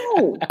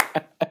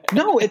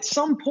 No. At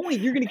some point,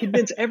 you're going to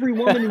convince every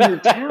woman in your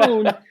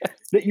town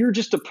that you're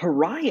just a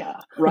pariah,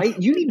 right?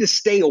 You need to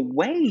stay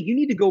away. You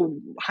need to go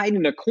hide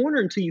in a corner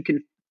until you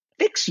can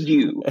fix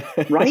you,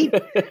 right?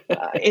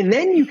 And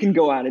then you can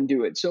go out and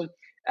do it. So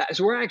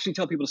where I actually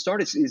tell people to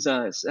start is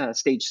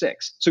stage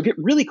 6. So get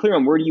really clear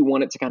on where do you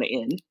want it to kind of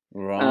end.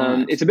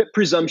 Right. It's a bit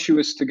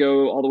presumptuous to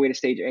go all the way to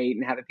stage 8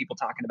 and having people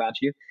talking about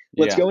you.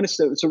 Let's go into,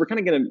 so we're kind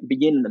of going to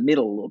begin in the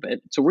middle a little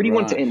bit. So where do you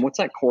want it to end? What's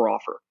that core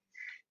offer?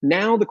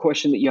 Now the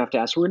question that you have to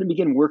ask, we're going to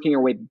begin working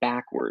our way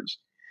backwards.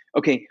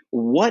 Okay,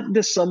 what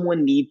does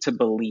someone need to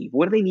believe?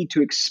 What do they need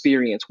to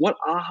experience? What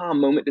aha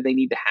moment do they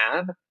need to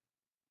have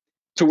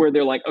to where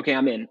they're like, okay,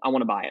 I'm in, I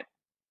want to buy it,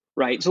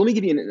 right? So let me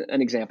give you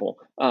an example.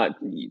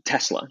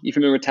 Tesla. You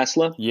familiar with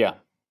Tesla? Yeah.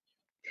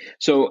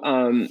 So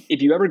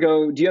if you ever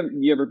go,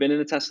 you ever been in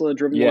a Tesla,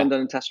 driven one,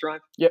 done a test drive?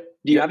 Yep.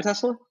 Do you have a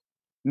Tesla?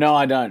 No,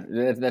 I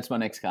don't. That's my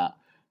next car.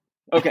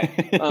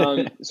 Okay.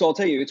 So I'll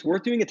tell you, it's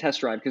worth doing a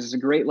test drive because it's a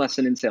great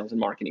lesson in sales and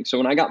marketing. So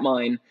when I got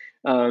mine,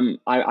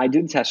 I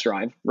did a test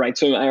drive, right?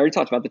 So I already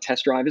talked about the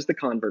test drive is the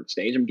convert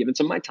stage. I'm giving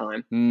some of my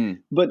time.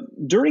 But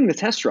during the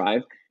test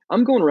drive,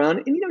 I'm going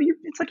around and,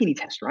 it's like any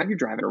test drive. You're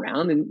driving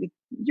around and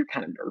you're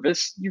kind of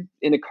nervous. You're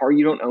in a car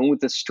you don't own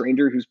with a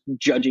stranger who's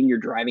judging your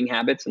driving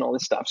habits and all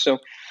this stuff. So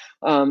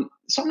I'm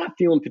not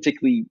feeling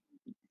particularly,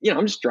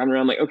 I'm just driving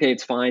around like, okay,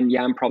 it's fine.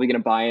 Yeah, I'm probably going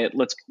to buy it.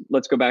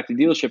 Let's go back to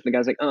the dealership. And the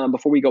guy's like,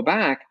 before we go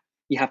back,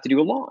 you have to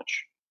do a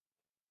launch.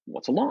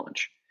 What's a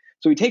launch?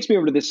 So he takes me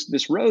over to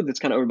this road that's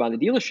kind of over by the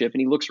dealership, and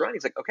he looks around.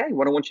 He's like, okay,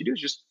 what I want you to do is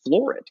just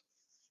floor it.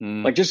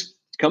 Like just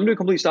come to a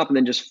complete stop and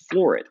then just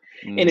floor it.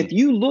 And if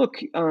you look,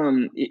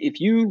 if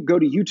you go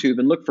to YouTube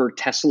and look for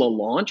Tesla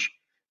launch,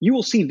 you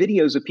will see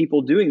videos of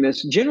people doing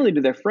this generally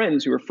to their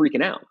friends who are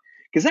freaking out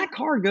because that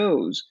car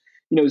goes,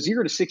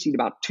 0 to 60 in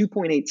about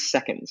 2.8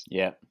 seconds.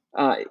 Yeah.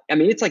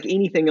 It's like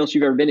anything else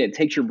you've ever been in. It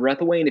takes your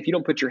breath away. And if you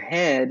don't put your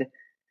head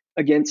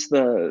against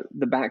the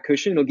back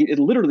cushion,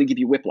 it'll literally give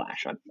you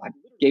whiplash. I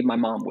gave my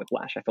mom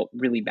whiplash. I felt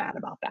really bad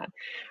about that.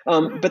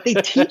 But they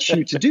teach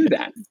you to do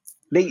that.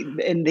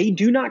 They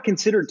do not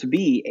consider it to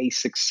be a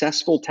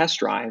successful test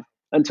drive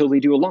until they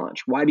do a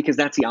launch. Why? Because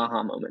that's the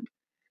aha moment.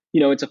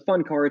 It's a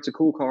fun car. It's a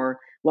cool car.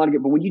 A lot of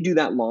good. But when you do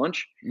that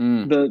launch,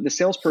 the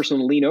salesperson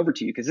will lean over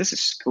to you because this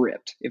is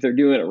script. If they're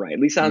doing it right, at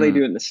least how they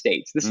do it in the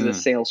States. This is a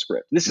sales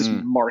script. This is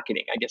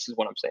marketing, I guess is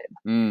what I'm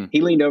saying.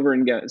 He leaned over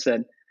and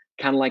said,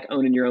 kind of like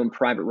owning your own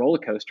private roller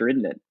coaster,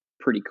 isn't it?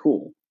 Pretty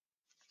cool.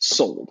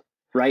 Sold.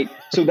 Right.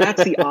 So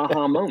that's the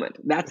aha moment.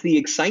 That's the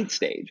excite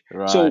stage.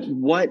 Right. So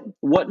what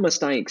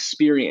must I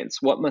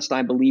experience? What must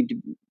I believe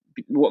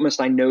what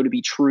must I know to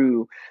be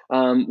true?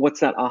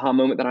 What's that aha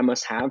moment that I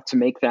must have to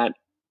make that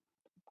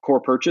core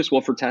purchase?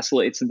 Well, for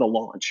Tesla, it's the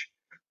launch,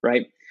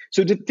 right?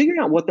 So to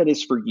figure out what that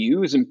is for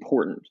you is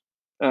important.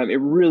 It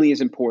really is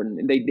important.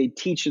 And they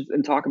teach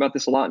and talk about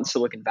this a lot in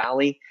Silicon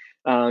Valley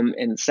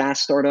and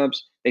SaaS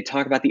startups. They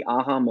talk about the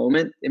aha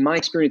moment. In my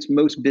experience,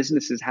 most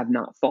businesses have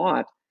not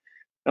thought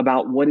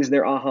about what is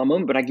their aha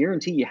moment, but I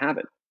guarantee you have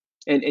it.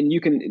 And you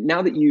can,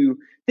 now that you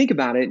think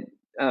about it,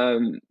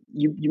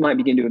 you might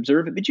begin to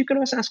observe it, but you can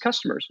also ask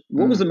customers,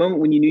 what was the moment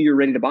when you knew you were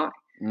ready to buy?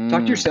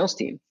 Talk to your sales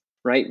team,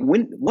 right?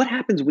 What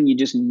happens when you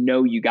just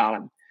know you got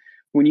them?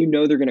 When you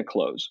know they're going to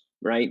close,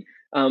 right?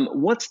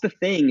 What's the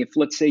thing if,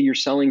 let's say, you're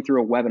selling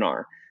through a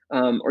webinar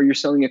or you're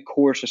selling a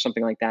course or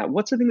something like that?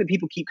 What's the thing that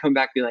people keep coming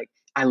back and be like,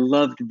 I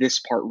loved this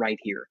part right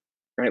here,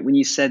 right? When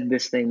you said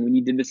this thing, when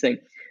you did this thing,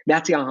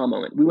 that's the aha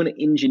moment. We want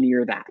to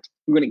engineer that.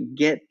 We want to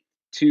get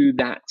to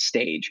that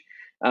stage.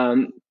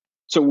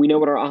 So we know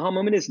what our aha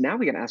moment is. Now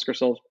we got to ask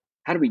ourselves,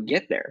 how do we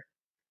get there?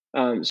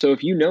 So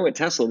if at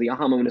Tesla, the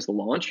aha moment is the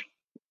launch,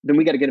 then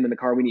we got to get them in the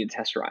car. We need a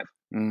test drive.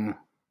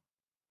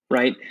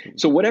 right?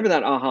 So whatever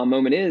that aha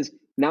moment is,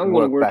 now we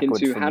want to work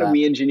into how do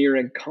we engineer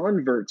a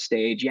convert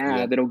stage?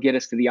 That'll get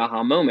us to the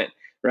aha moment,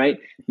 right?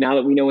 Now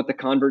that we know what the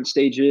convert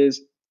stage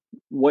is,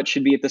 what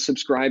should be at the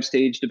subscribe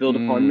stage to build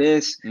upon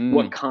this?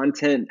 What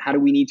content, how do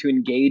we need to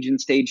engage in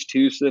stage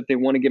 2 so that they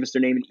want to give us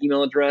their name and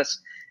email address?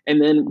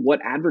 And then what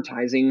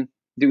advertising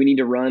do we need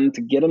to run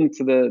to get them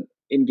to the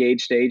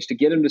engage stage, to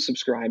get them to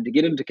subscribe, to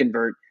get them to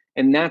convert?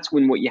 And that's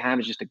when what you have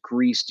is just a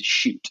greased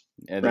chute,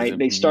 right?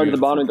 They start at the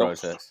bottom and go,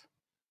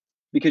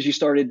 because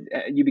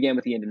you began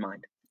with the end in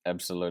mind.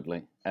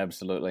 Absolutely.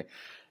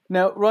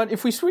 Now, Ryan,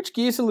 if we switch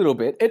gears a little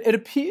bit, it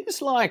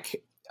appears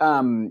like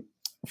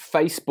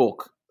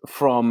Facebook,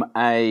 from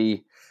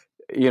a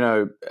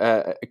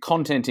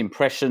content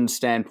impression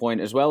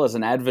standpoint as well as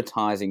an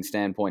advertising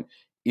standpoint,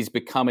 is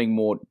becoming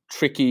more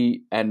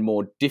tricky and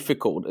more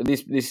difficult.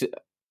 This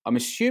I'm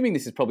assuming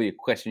this is probably a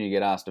question you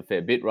get asked a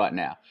fair bit right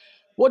now.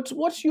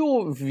 What's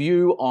your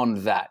view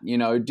on that?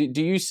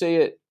 Do you see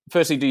it?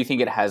 Firstly, do you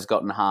think it has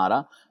gotten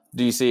harder?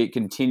 Do you see it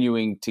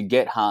continuing to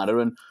get harder?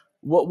 And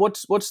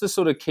what's the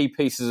sort of key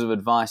pieces of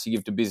advice you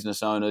give to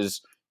business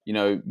owners,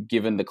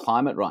 given the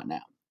climate right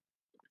now?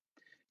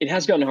 It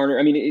has gotten harder.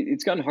 I mean,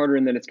 it's gotten harder,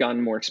 and then it's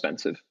gotten more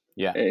expensive.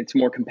 Yeah, it's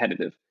more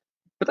competitive.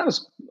 But that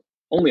was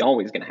only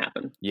always going to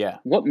happen. Yeah.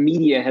 What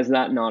media has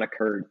that not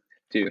occurred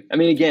to? I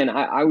mean, again,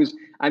 I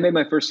made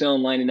my first sale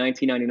online in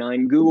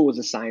 1999. Google was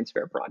a science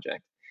fair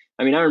project.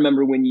 I mean, I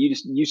remember when you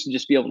used to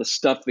just be able to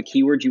stuff the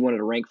keywords you wanted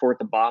to rank for at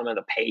the bottom of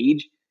the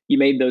page. You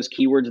made those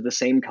keywords the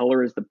same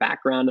color as the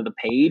background of the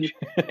page,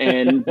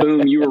 and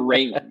boom, you were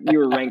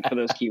ranked for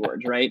those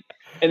keywords, right?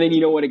 And then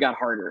it got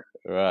harder.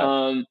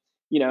 Right.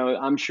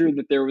 I'm sure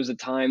that there was a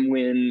time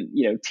when,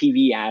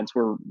 TV ads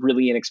were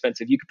really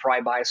inexpensive. You could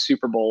probably buy a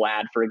Super Bowl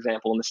ad, for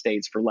example, in the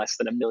States for less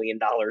than $1 million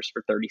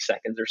for 30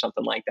 seconds or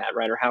something like that,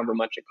 right? Or however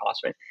much it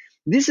costs, right?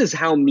 This is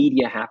how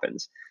media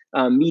happens.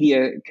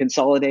 Media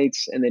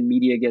consolidates, and then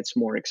media gets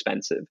more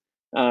expensive.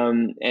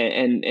 And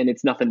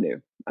it's nothing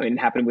new. I mean, it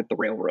happened with the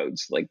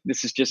railroads. Like,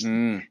 this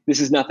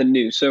is nothing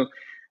new. So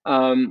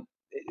it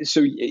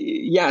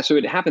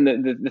happened.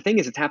 The thing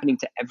is, it's happening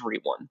to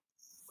everyone.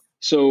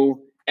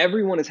 So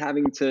everyone is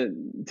having to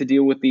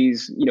deal with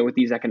these, with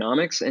these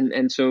economics.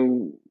 And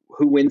so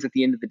who wins at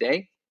the end of the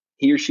day?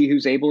 He or she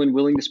who's able and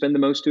willing to spend the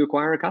most to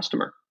acquire a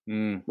customer,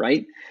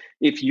 right?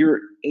 If you're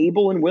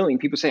able and willing,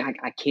 people say,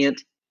 I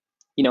can't,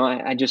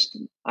 I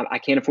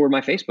can't afford my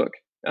Facebook.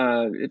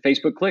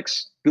 Facebook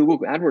clicks, Google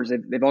AdWords,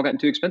 they've all gotten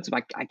too expensive.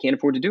 I can't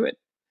afford to do it.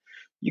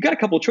 You got a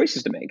couple of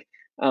choices to make.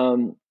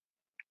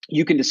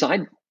 You can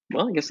decide,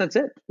 well, I guess that's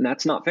it. And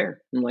that's not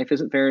fair. And life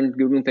isn't fair, and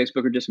Google and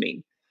Facebook are just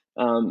mean.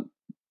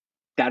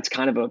 That's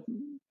kind of a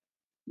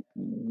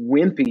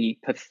wimpy,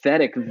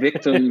 pathetic,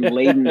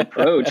 victim-laden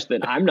approach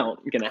that I'm not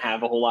going to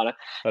have a whole lot of,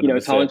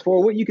 tolerance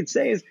for. What you could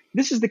say is,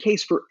 this is the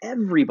case for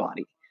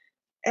everybody.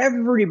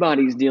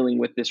 Everybody's dealing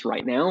with this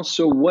right now.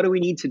 So what do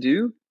we need to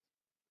do?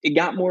 It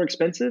got more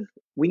expensive.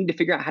 We need to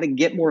figure out how to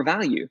get more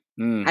value.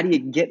 How do you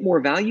get more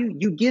value?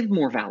 You give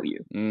more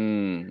value.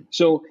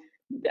 So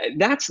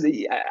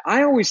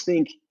I always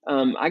think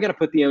I got to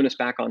put the onus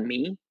back on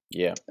me.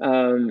 Yeah.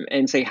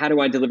 And say, how do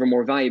I deliver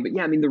more value? But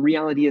yeah, I mean, the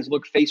reality is,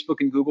 look, Facebook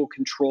and Google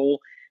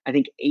control, I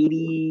think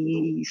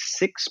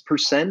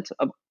 86%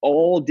 of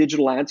all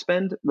digital ad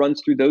spend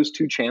runs through those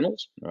two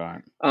channels.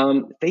 Right.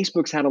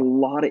 Facebook's had a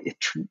lot of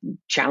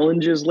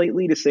challenges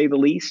lately, to say the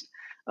least,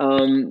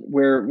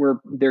 where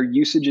their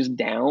usage is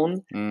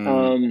down.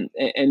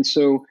 And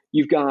so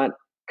you've got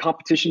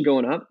competition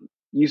going up,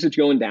 usage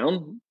going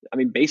down. I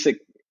mean, basic,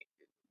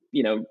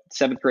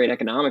 7th grade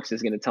economics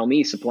is going to tell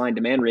me supply and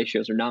demand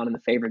ratios are not in the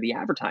favor of the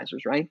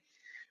advertisers, right?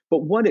 But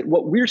what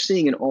we're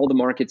seeing in all the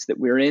markets that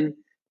we're in,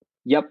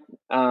 it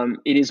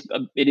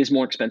is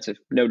more expensive,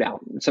 no doubt.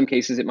 In some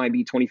cases, it might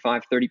be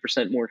 25,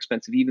 30% more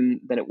expensive even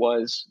than it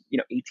was,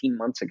 18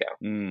 months ago.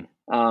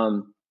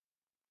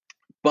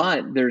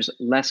 But there's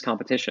less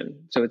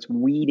competition. So it's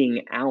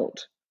weeding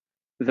out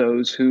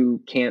those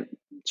who can't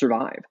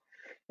survive.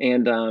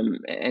 And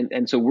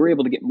so we're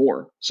able to get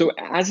more. So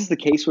as is the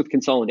case with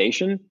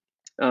consolidation,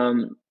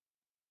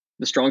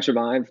 the strong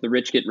survive, the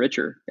rich get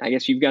richer. I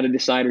guess you've got to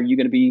decide, are you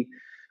going to be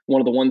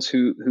one of the ones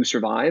who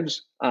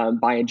survives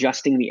by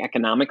adjusting the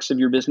economics of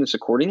your business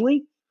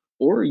accordingly?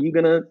 Or are you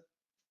going to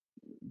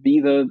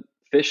be the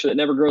fish that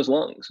never grows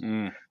lungs?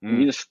 And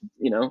you just,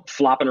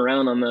 flopping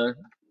around on the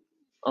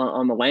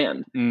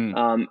land.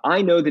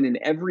 I know that in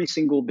every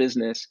single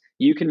business,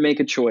 you can make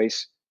a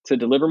choice to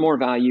deliver more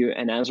value,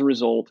 and as a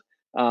result,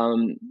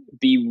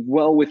 be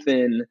well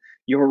within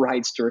your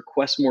rights to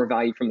request more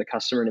value from the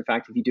customer. And in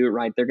fact, if you do it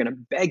right, they're going to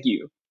beg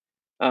you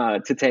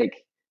to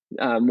take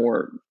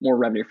more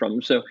revenue from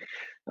them. So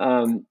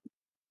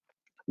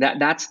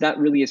that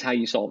really is how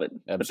you solve it.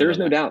 Absolutely. But there's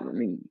no doubt. I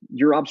mean,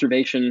 your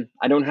observation,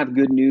 I don't have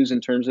good news in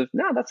terms of,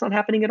 no, that's not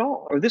happening at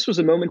all, or this was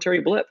a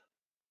momentary blip.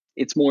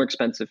 It's more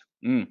expensive.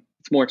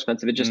 It's more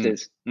expensive. It just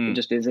is. It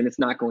just is, and it's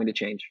not going to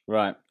change.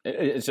 Right.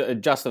 It's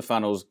adjust the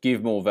funnels,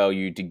 give more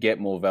value to get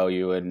more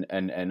value,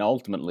 and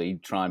ultimately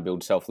try and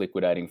build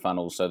self-liquidating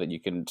funnels so that you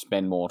can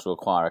spend more to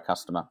acquire a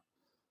customer.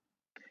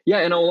 Yeah,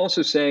 and I'll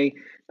also say,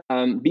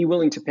 be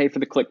willing to pay for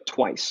the click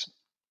twice.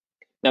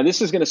 Now,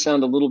 this is going to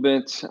sound a little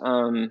bit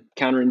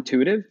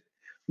counterintuitive,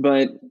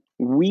 but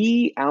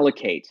we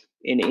allocate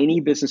in any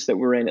business that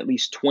we're in at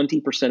least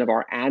 20% of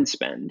our ad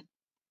spend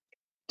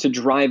to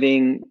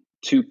driving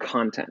to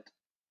content,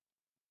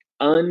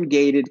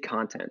 ungated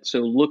content. So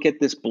look at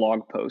this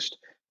blog post,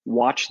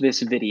 watch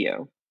this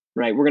video,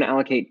 right? We're going to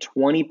allocate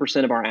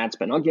 20% of our ad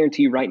spend. I'll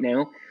guarantee you right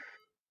now,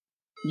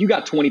 you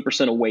got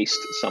 20% of waste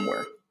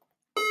somewhere.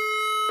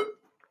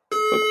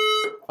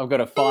 I've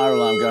got a fire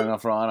alarm going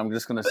off, Ryan. I'm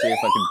just going to see if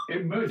I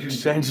can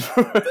change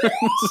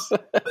rooms.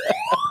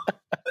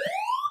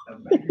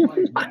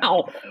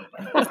 Wow.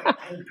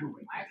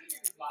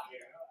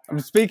 I'm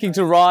speaking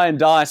to Ryan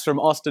Deiss from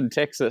Austin,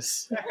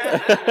 Texas.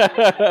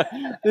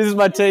 This is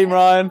my team,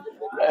 Ryan.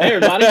 Hey,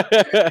 everybody.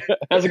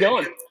 How's it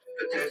going?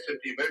 The test of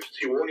the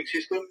emergency warning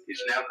system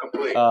is now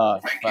complete. Oh,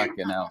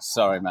 fucking hell.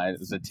 Sorry, mate. It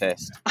was a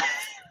test.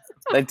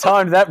 They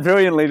timed that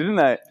brilliantly, didn't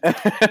they?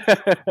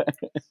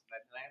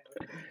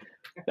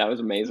 That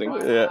was amazing.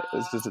 Yeah,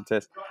 it's just a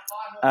test.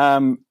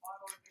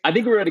 I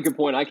think we're at a good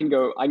point. I can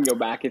go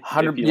back if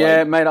you yeah,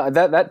 like. mate.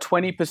 That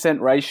 20%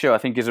 ratio, I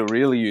think, is a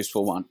really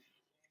useful one.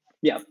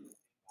 Yeah.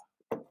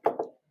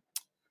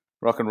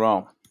 Rock and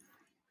roll.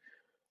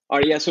 All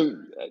right. Yeah. So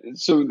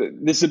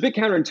this is a bit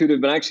counterintuitive,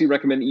 but I actually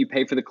recommend that you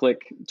pay for the click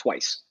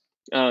twice.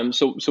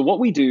 So what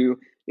we do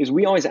is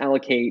we always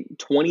allocate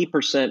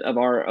 20% of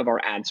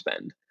our ad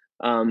spend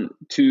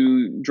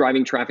to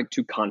driving traffic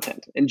to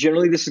content, and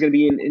generally this is going to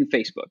be in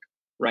Facebook,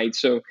 right?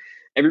 So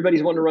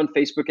everybody's wanting to run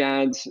Facebook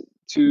ads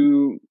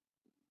to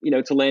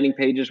landing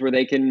pages where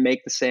they can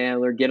make the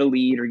sale or get a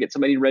lead or get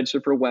somebody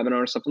registered for a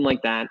webinar or something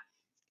like that.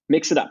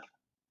 Mix it up.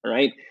 All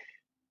right.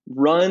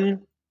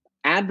 Run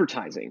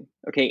advertising.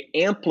 Okay.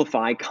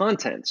 Amplify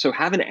content. So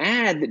have an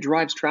ad that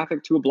drives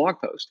traffic to a blog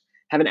post.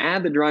 Have an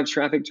ad that drives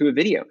traffic to a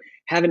video.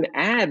 Have an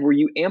ad where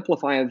you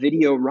amplify a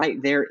video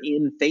right there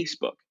in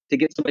Facebook to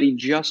get somebody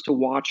just to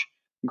watch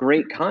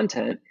great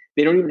content.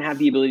 They don't even have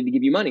the ability to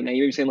give you money. Now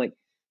you're saying, like,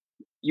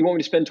 you want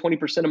me to spend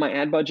 20% of my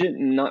ad budget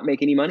and not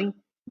make any money?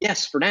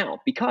 Yes, for now,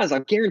 because I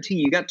guarantee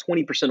you got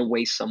 20% of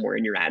waste somewhere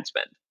in your ad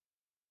spend.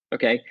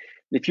 Okay.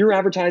 If you're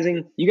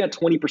advertising, you got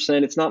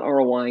 20%, it's not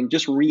ROIing,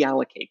 just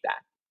reallocate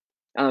that.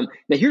 Now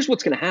here's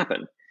what's going to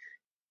happen.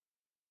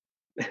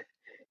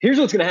 Here's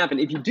what's going to happen.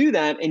 If you do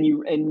that and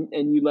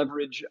you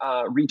leverage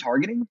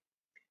retargeting,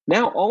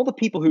 now all the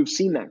people who've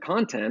seen that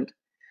content,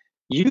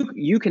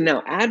 you can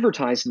now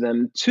advertise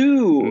them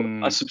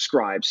to a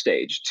subscribe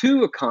stage,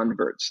 to a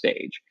convert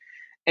stage.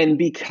 And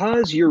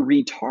because you're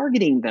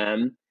retargeting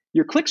them,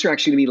 your clicks are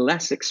actually going to be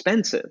less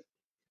expensive.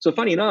 So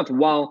funny enough,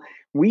 while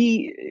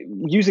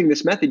using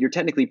this method, you're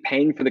technically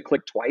paying for the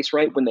click twice,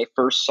 right? When they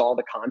first saw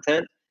the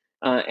content,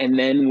 and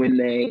then when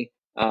they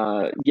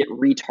get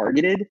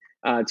retargeted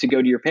to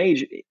go to your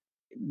page,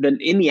 then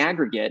in the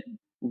aggregate,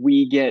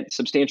 we get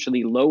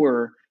substantially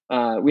lower.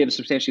 We have a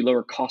substantially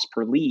lower cost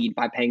per lead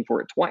by paying for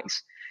it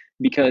twice,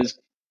 because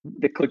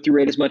the click-through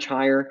rate is much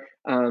higher.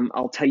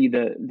 I'll tell you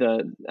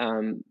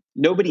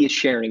nobody is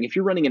sharing. If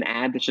you're running an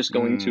ad that's just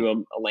going to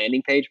a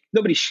landing page,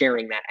 nobody's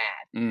sharing that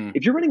ad.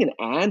 If you're running an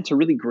ad to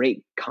really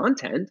great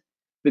content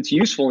that's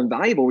useful and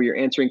valuable where you're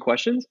answering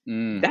questions,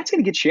 that's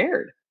going to get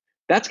shared.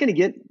 That's going to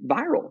get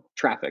viral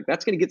traffic.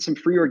 That's going to get some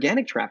free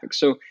organic traffic.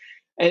 So,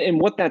 and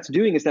what that's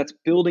doing is that's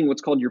building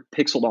what's called your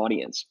pixeled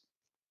audience.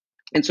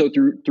 And so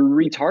through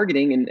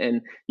retargeting,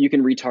 and you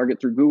can retarget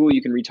through Google,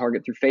 you can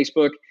retarget through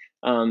Facebook.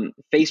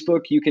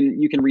 Facebook, you can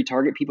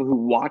retarget people who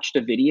watched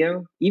a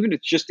video, even if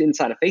it's just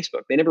inside of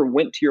Facebook. They never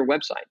went to your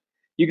website.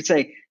 You could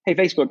say, hey,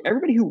 Facebook,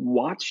 everybody who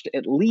watched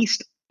at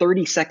least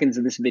 30 seconds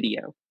of this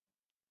video,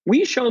 will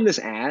you show them this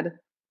ad?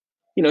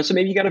 So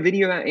maybe you got a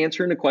video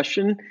answering a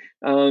question,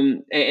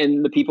 and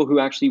the people who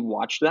actually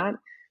watched that,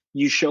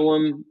 you show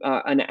them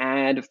an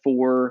ad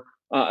for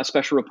a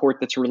special report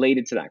that's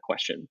related to that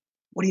question.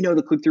 What do you know?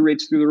 The click-through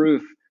rate's through the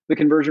roof. The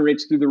conversion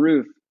rate's through the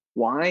roof.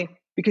 Why?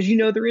 Because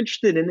they're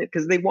interested in it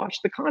because they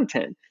watched the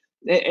content.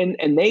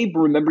 And they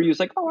remember you as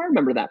like, oh, I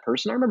remember that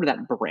person. I remember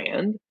that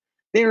brand.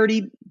 They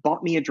already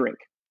bought me a drink.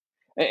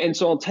 And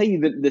so I'll tell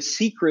you that the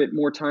secret,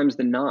 more times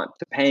than not,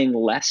 to paying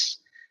less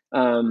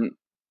on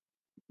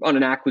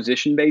an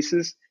acquisition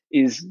basis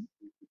is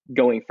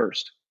going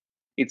first.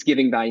 It's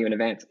giving value in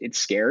advance. It's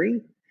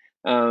scary,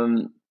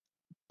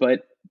 but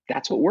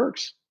that's what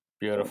works.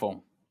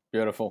 Beautiful.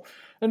 Beautiful.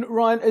 And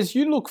Ryan, as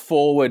you look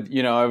forward,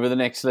 over the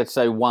next, let's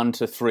say, 1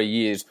 to 3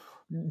 years,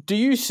 do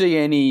you see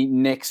any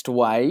next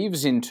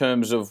waves in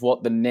terms of where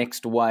the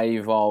next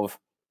wave of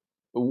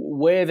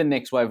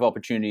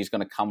opportunity is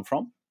going to come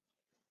from?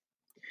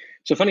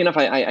 So funny enough,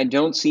 I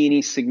don't see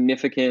any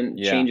significant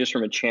changes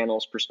from a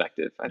channels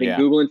perspective. I think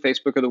Google and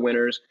Facebook are the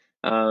winners.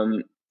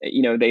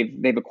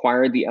 They've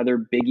acquired the other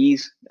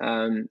biggies.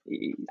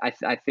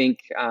 I think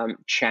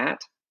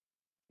chat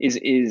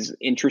is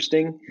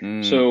interesting.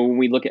 So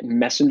we look at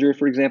Messenger,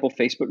 for example,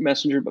 Facebook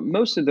Messenger, but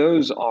most of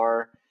those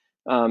are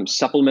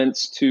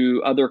supplements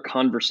to other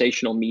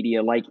conversational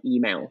media like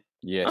email.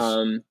 Yes.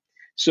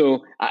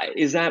 So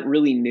is that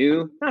really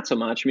new? Not so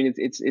much. I mean,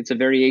 it's a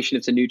variation.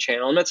 It's a new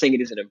channel. I'm not saying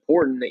it isn't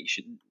important that you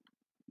should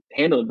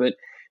handle it, but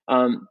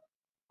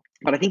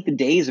I think the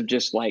days of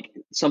just like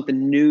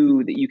something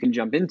new that you can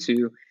jump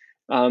into,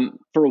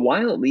 for a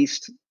while at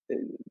least,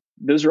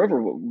 those are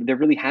over. There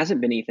really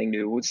hasn't been anything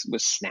new. Was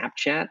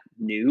Snapchat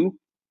new?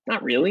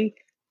 Not really.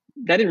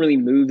 That didn't really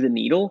move the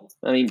needle.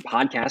 I mean,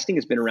 podcasting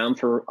has been around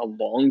for a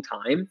long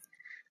time.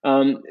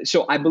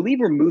 So I believe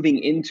we're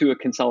moving into a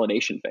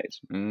consolidation phase.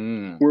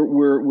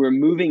 We're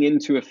moving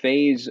into a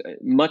phase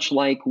much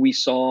like we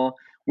saw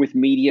with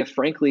media.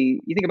 Frankly,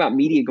 you think about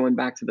media going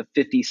back to the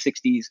 50s,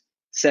 60s,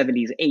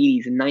 70s,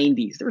 80s, and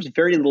 90s. There was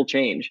very little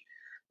change.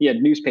 You had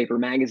newspaper,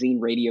 magazine,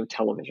 radio,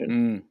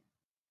 television.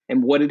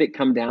 And what did it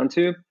come down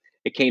to?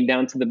 It came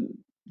down to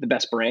the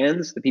best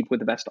brands, the people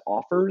with the best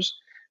offers.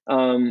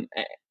 And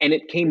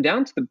it came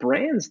down to the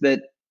brands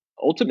that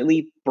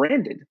ultimately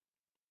branded,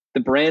 the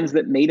brands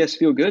that made us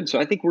feel good. So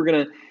I think we're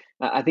gonna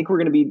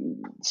be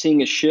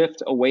seeing a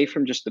shift away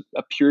from just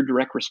a pure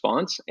direct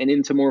response and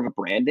into more of a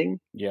branding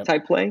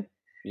type play.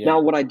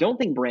 Now, what I don't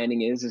think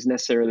branding is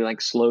necessarily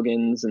like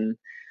slogans and,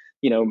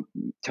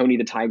 Tony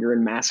the Tiger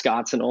and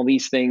mascots and all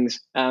these things.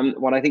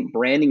 What I think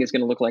branding is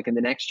going to look like in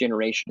the next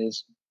generation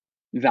is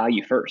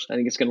value first. I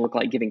think it's going to look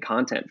like giving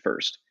content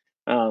first.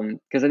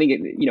 Because I think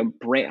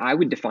I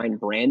would define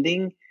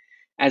branding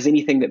as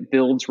anything that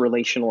builds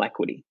relational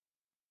equity.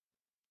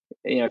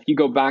 If you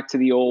go back to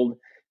the old,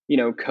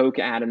 Coke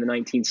ad in the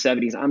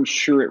 1970s, I'm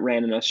sure it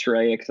ran in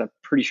Australia because I'm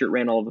pretty sure it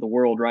ran all over the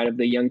world, right? Of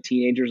the young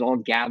teenagers all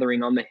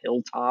gathering on the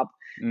hilltop.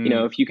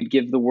 If you could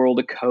give the world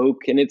a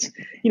Coke, and it's,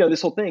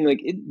 this whole thing,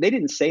 they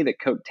didn't say that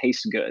Coke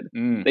tastes good.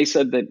 They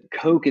said that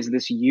Coke is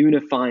this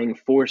unifying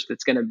force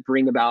that's going to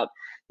bring about,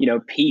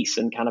 peace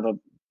and kind of a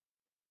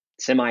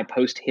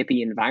semi-post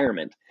hippie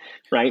environment,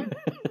 right?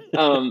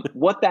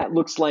 What that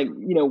looks like,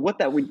 what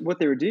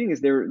they were doing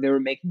is they were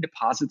making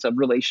deposits of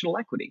relational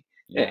equity.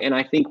 And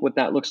I think what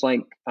that looks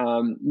like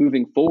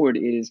moving forward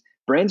is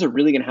brands are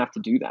really going to have to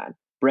do that.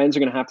 Brands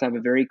are going to have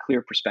a very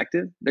clear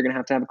perspective. They're going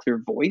to have a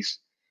clear voice.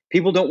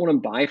 People don't want to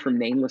buy from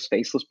nameless,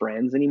 faceless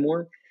brands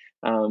anymore.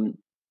 And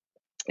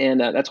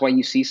that's why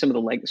you see so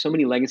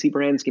many legacy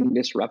brands getting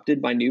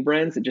disrupted by new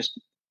brands that just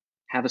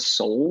have a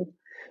soul.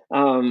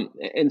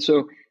 And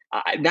so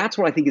that's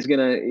what I think is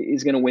gonna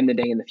win the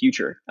day in the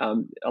future. A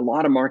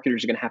lot of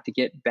marketers are gonna have to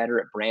get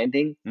better at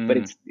branding, but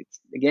it's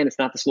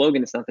not the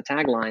slogan, it's not the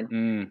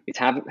tagline. It's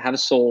have a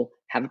soul,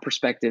 have a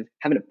perspective,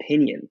 have an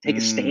opinion, take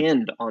a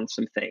stand on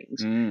some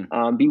things,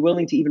 be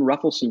willing to even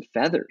ruffle some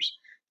feathers.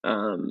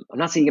 I'm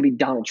not saying you're gonna be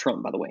Donald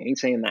Trump, by the way. I ain't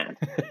saying that.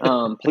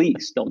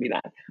 Please don't be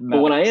that. No.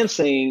 But what I am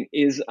saying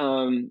is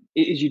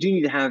you do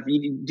need to have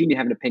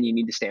an opinion.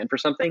 You need to stand for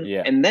something,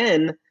 and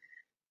then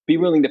be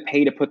willing to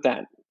pay to put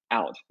that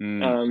out,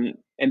 and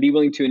be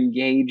willing to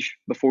engage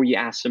before you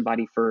ask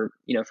somebody for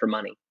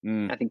money.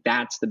 I think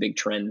that's the big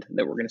trend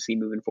that we're going to see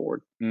moving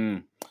forward.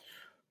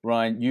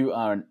 Ryan, you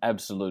are an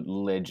absolute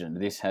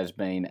legend. This has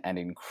been an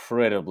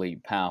incredibly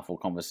powerful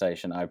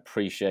conversation. I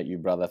appreciate you,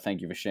 brother.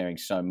 Thank you for sharing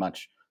so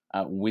much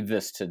with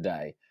us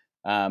today.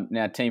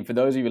 Now, team, for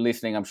those of you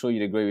listening, I'm sure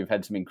you'd agree we've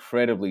had some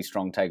incredibly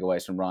strong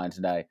takeaways from Ryan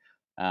today.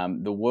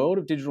 The world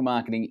of digital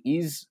marketing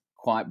is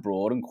quite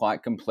broad and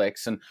quite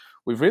complex, and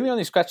we've really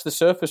only scratched the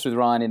surface with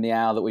Ryan in the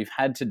hour that we've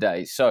had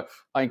today. So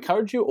I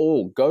encourage you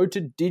all, go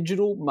to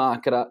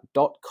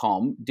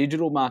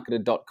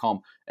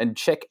digitalmarketer.com, and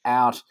check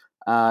out,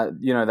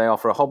 they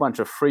offer a whole bunch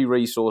of free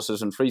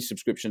resources and free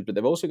subscriptions, but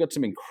they've also got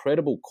some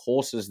incredible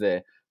courses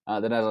there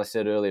that, as I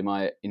said earlier,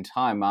 my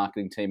entire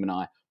marketing team and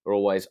I are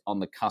always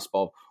on the cusp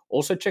of.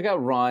 Also, check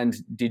out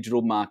Ryan's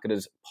Digital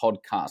Marketers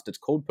podcast. It's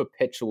called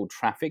Perpetual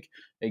Traffic.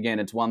 Again,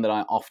 it's one that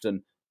I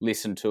often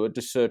listen to it.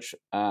 Just search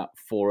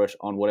for it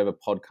on whatever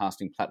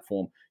podcasting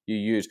platform you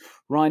use.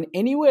 Ryan,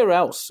 anywhere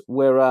else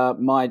where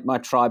my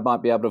tribe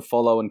might be able to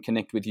follow and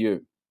connect with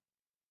you?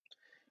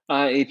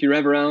 If you're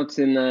ever out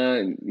in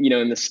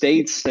in the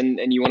States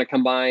and you want to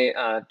come by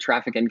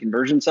Traffic and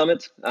Conversion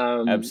Summit,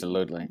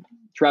 absolutely,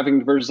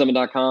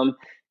 trafficandconversionsummit.com.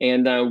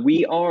 And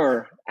we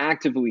are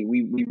actively,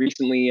 we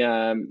recently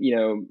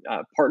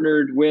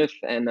partnered with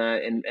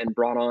and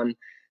brought on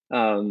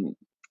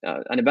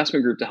an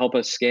investment group to help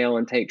us scale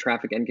and take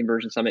Traffic and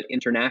Conversion Summit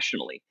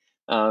internationally.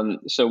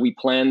 So we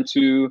plan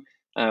to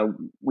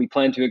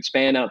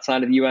expand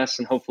outside of the U.S.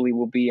 and hopefully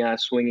we'll be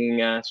swinging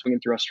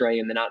through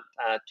Australia in the not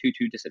too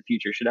distant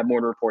future. Should have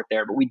more to report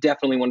there, but we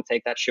definitely want to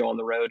take that show on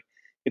the road.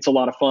 It's a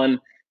lot of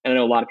fun, and I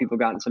know a lot of people have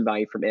gotten some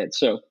value from it.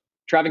 So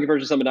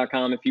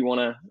trafficandconversionsummit.com if you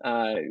want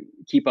to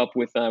keep up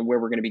with where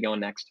we're going to be going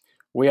next.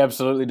 We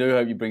absolutely do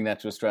hope you bring that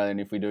to Australia, and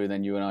if we do,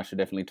 then you and I should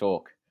definitely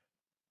talk.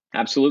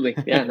 Absolutely.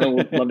 Yeah, no,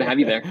 we'd love to have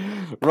you there.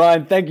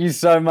 Ryan, thank you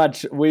so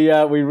much. We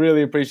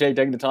really appreciate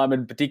taking the time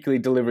and particularly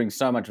delivering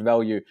so much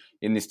value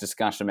in this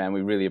discussion, man.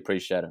 We really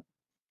appreciate it.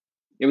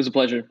 It was a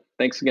pleasure.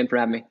 Thanks again for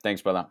having me.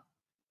 Thanks, brother.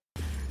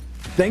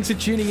 Thanks for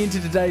tuning into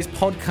today's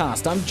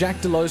podcast. I'm Jack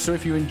Delosa.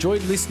 If you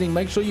enjoyed listening,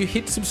 make sure you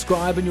hit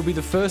subscribe and you'll be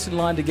the first in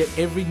line to get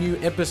every new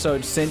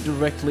episode sent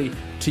directly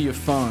to your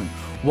phone.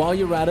 While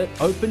you're at it,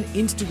 open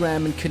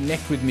Instagram and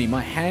connect with me.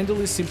 My handle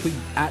is simply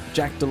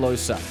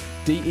 @JackDelosa,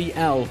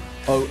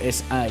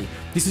 DELOSA.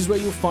 This is where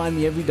you'll find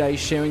me every day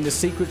sharing the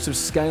secrets of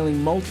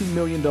scaling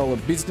multi-million-dollar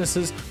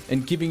businesses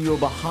and giving you a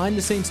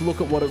behind-the-scenes look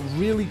at what it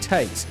really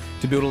takes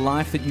to build a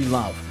life that you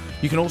love.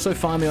 You can also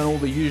find me on all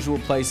the usual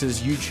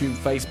places: YouTube,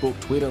 Facebook,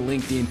 Twitter,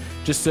 LinkedIn.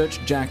 Just search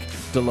Jack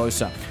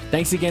Delosa.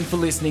 Thanks again for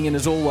listening, and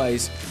as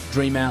always,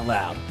 dream out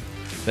loud.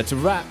 That's a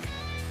wrap.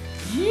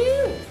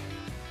 Yeah.